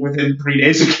jail within 3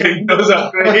 days of getting those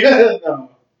upgrades.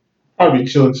 No. Probably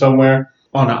chilling somewhere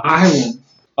on an island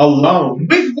alone.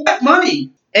 With what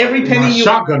money? Every penny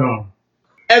shotgun arm.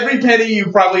 Every penny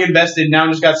you probably invested now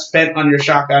just got spent on your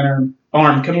shotgun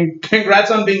arm.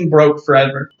 Congrats on being broke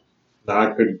forever. No,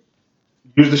 I could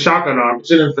use the shotgun arm.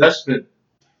 It's an investment.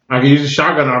 I can use the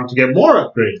shotgun arm to get more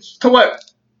upgrades. To what?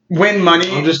 Win money?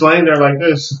 I'm just laying there like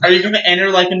this. Are you going to enter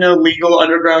an illegal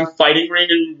underground fighting ring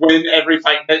and win every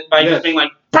fight by just being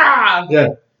 "Bah!"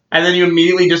 Yeah. And then you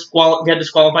immediately get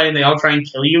disqualified and they all try and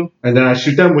kill you? And then I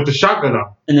shoot them with the shotgun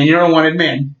arm. And then you're a wanted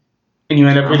man. And you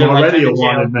end up with already a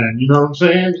wanted man. You know what I'm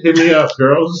saying? Hit me up,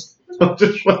 girls. I'm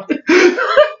just fucking.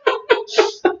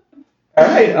 All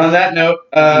right. On that note,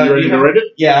 you ready to rate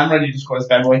it? Yeah, I'm ready to score this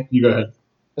bad boy. You go ahead.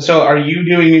 So, are you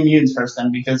doing New Mutants first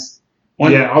then? Because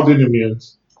yeah, I'll do New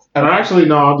Mutants. Okay. Actually,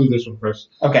 no, I'll do this one first.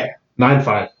 Okay.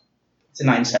 9.5. It's a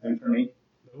 9.7 for me.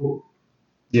 Ooh.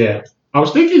 Yeah, I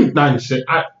was thinking 9.6.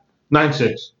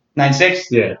 9.6. 9.6.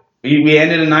 Yeah. We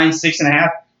ended at 9.6.5.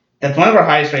 That's one of our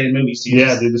highest rated movies. Too.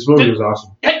 Yeah, dude, this movie was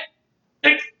awesome.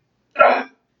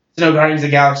 No Guardians of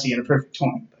the Galaxy and a perfect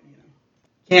 20.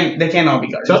 But, they can't all be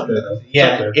Guardians. It's up there, though.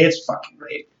 Yeah, it's fucking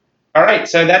great. All right,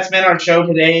 so that's been our show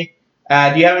today.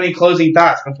 Do you have any closing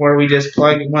thoughts before we just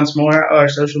plug once more our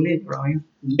social media, Ryan?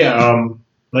 Yeah,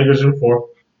 Lakers in 4. All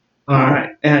right,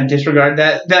 and disregard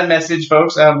that message,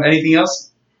 folks. Anything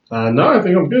else? No, I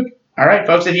think I'm good. All right,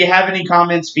 folks, if you have any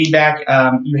comments, feedback,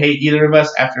 you hate either of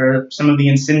us after some of the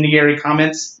incendiary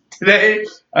comments today,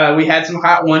 we had some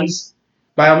hot ones,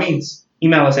 by all means,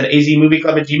 email us at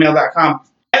azmovieclub@gmail.com.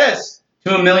 Get us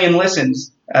to 1 million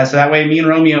listens, so that way me and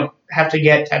Romeo have to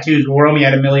get tattoos. We'll Romeo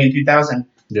at 1,002,000.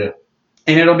 Yeah.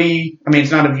 And it'll be,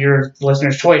 it's not of your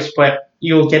listener's choice, but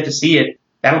you'll get to see it.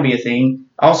 That'll be a thing.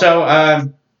 Also,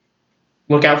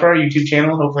 look out for our YouTube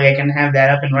channel. Hopefully I can have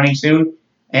that up and running soon.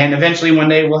 And eventually one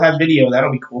day we'll have video.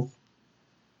 That'll be cool.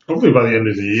 Hopefully by the end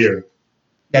of the year.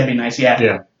 That'd be nice. Yeah.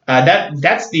 Yeah.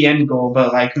 That's the end goal,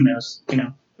 but like, who knows?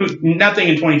 Nothing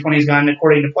in 2020 has gone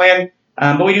according to plan.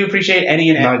 But we do appreciate any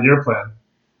and Not your plan.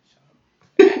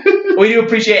 we do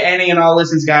appreciate any and all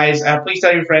listens, guys. Please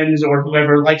tell your friends or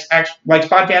whoever likes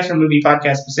podcasts or movie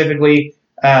podcasts specifically,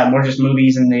 or just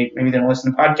movies, and maybe they don't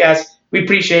listen to podcasts. We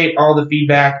appreciate all the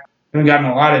feedback. We haven't gotten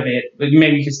a lot of it, but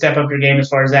maybe you could step up your game as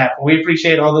far as that. But we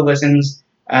appreciate all the listens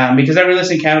because every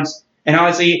listen counts. And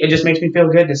honestly, it just makes me feel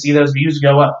good to see those views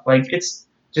go up. Like, it's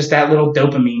just that little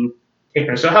dopamine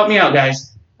kicker. So help me out,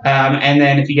 guys. And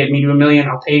then if you get me to 1 million,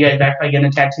 I'll pay you guys back by getting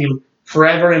a tattoo,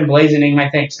 forever emblazoning my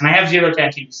face. And I have 0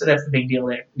 tattoos, so that's the big deal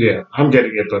there. Yeah, I'm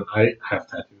getting it, but I have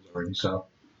tattoos already, so.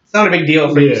 It's not a big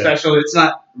deal for you, special. It's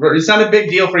not a big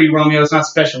deal for you, Romeo. It's not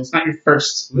special. It's not your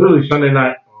first. Literally, Sunday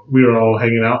night, we were all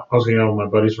hanging out. I was hanging out with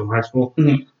my buddies from high school.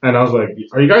 Mm-hmm. And I was like,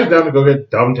 are you guys down to go get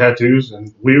dumb tattoos?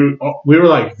 And we were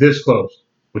like this close.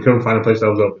 We couldn't find a place that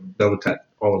was open that would tat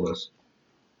all of us.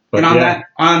 But and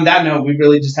on that note, we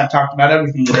really just have talked about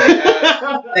everything today.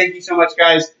 Thank you so much,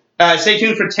 guys. Stay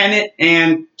tuned for Tenet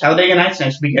and Talladega Nights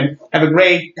next weekend. Have a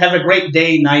great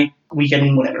day, night,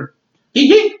 weekend, whatever.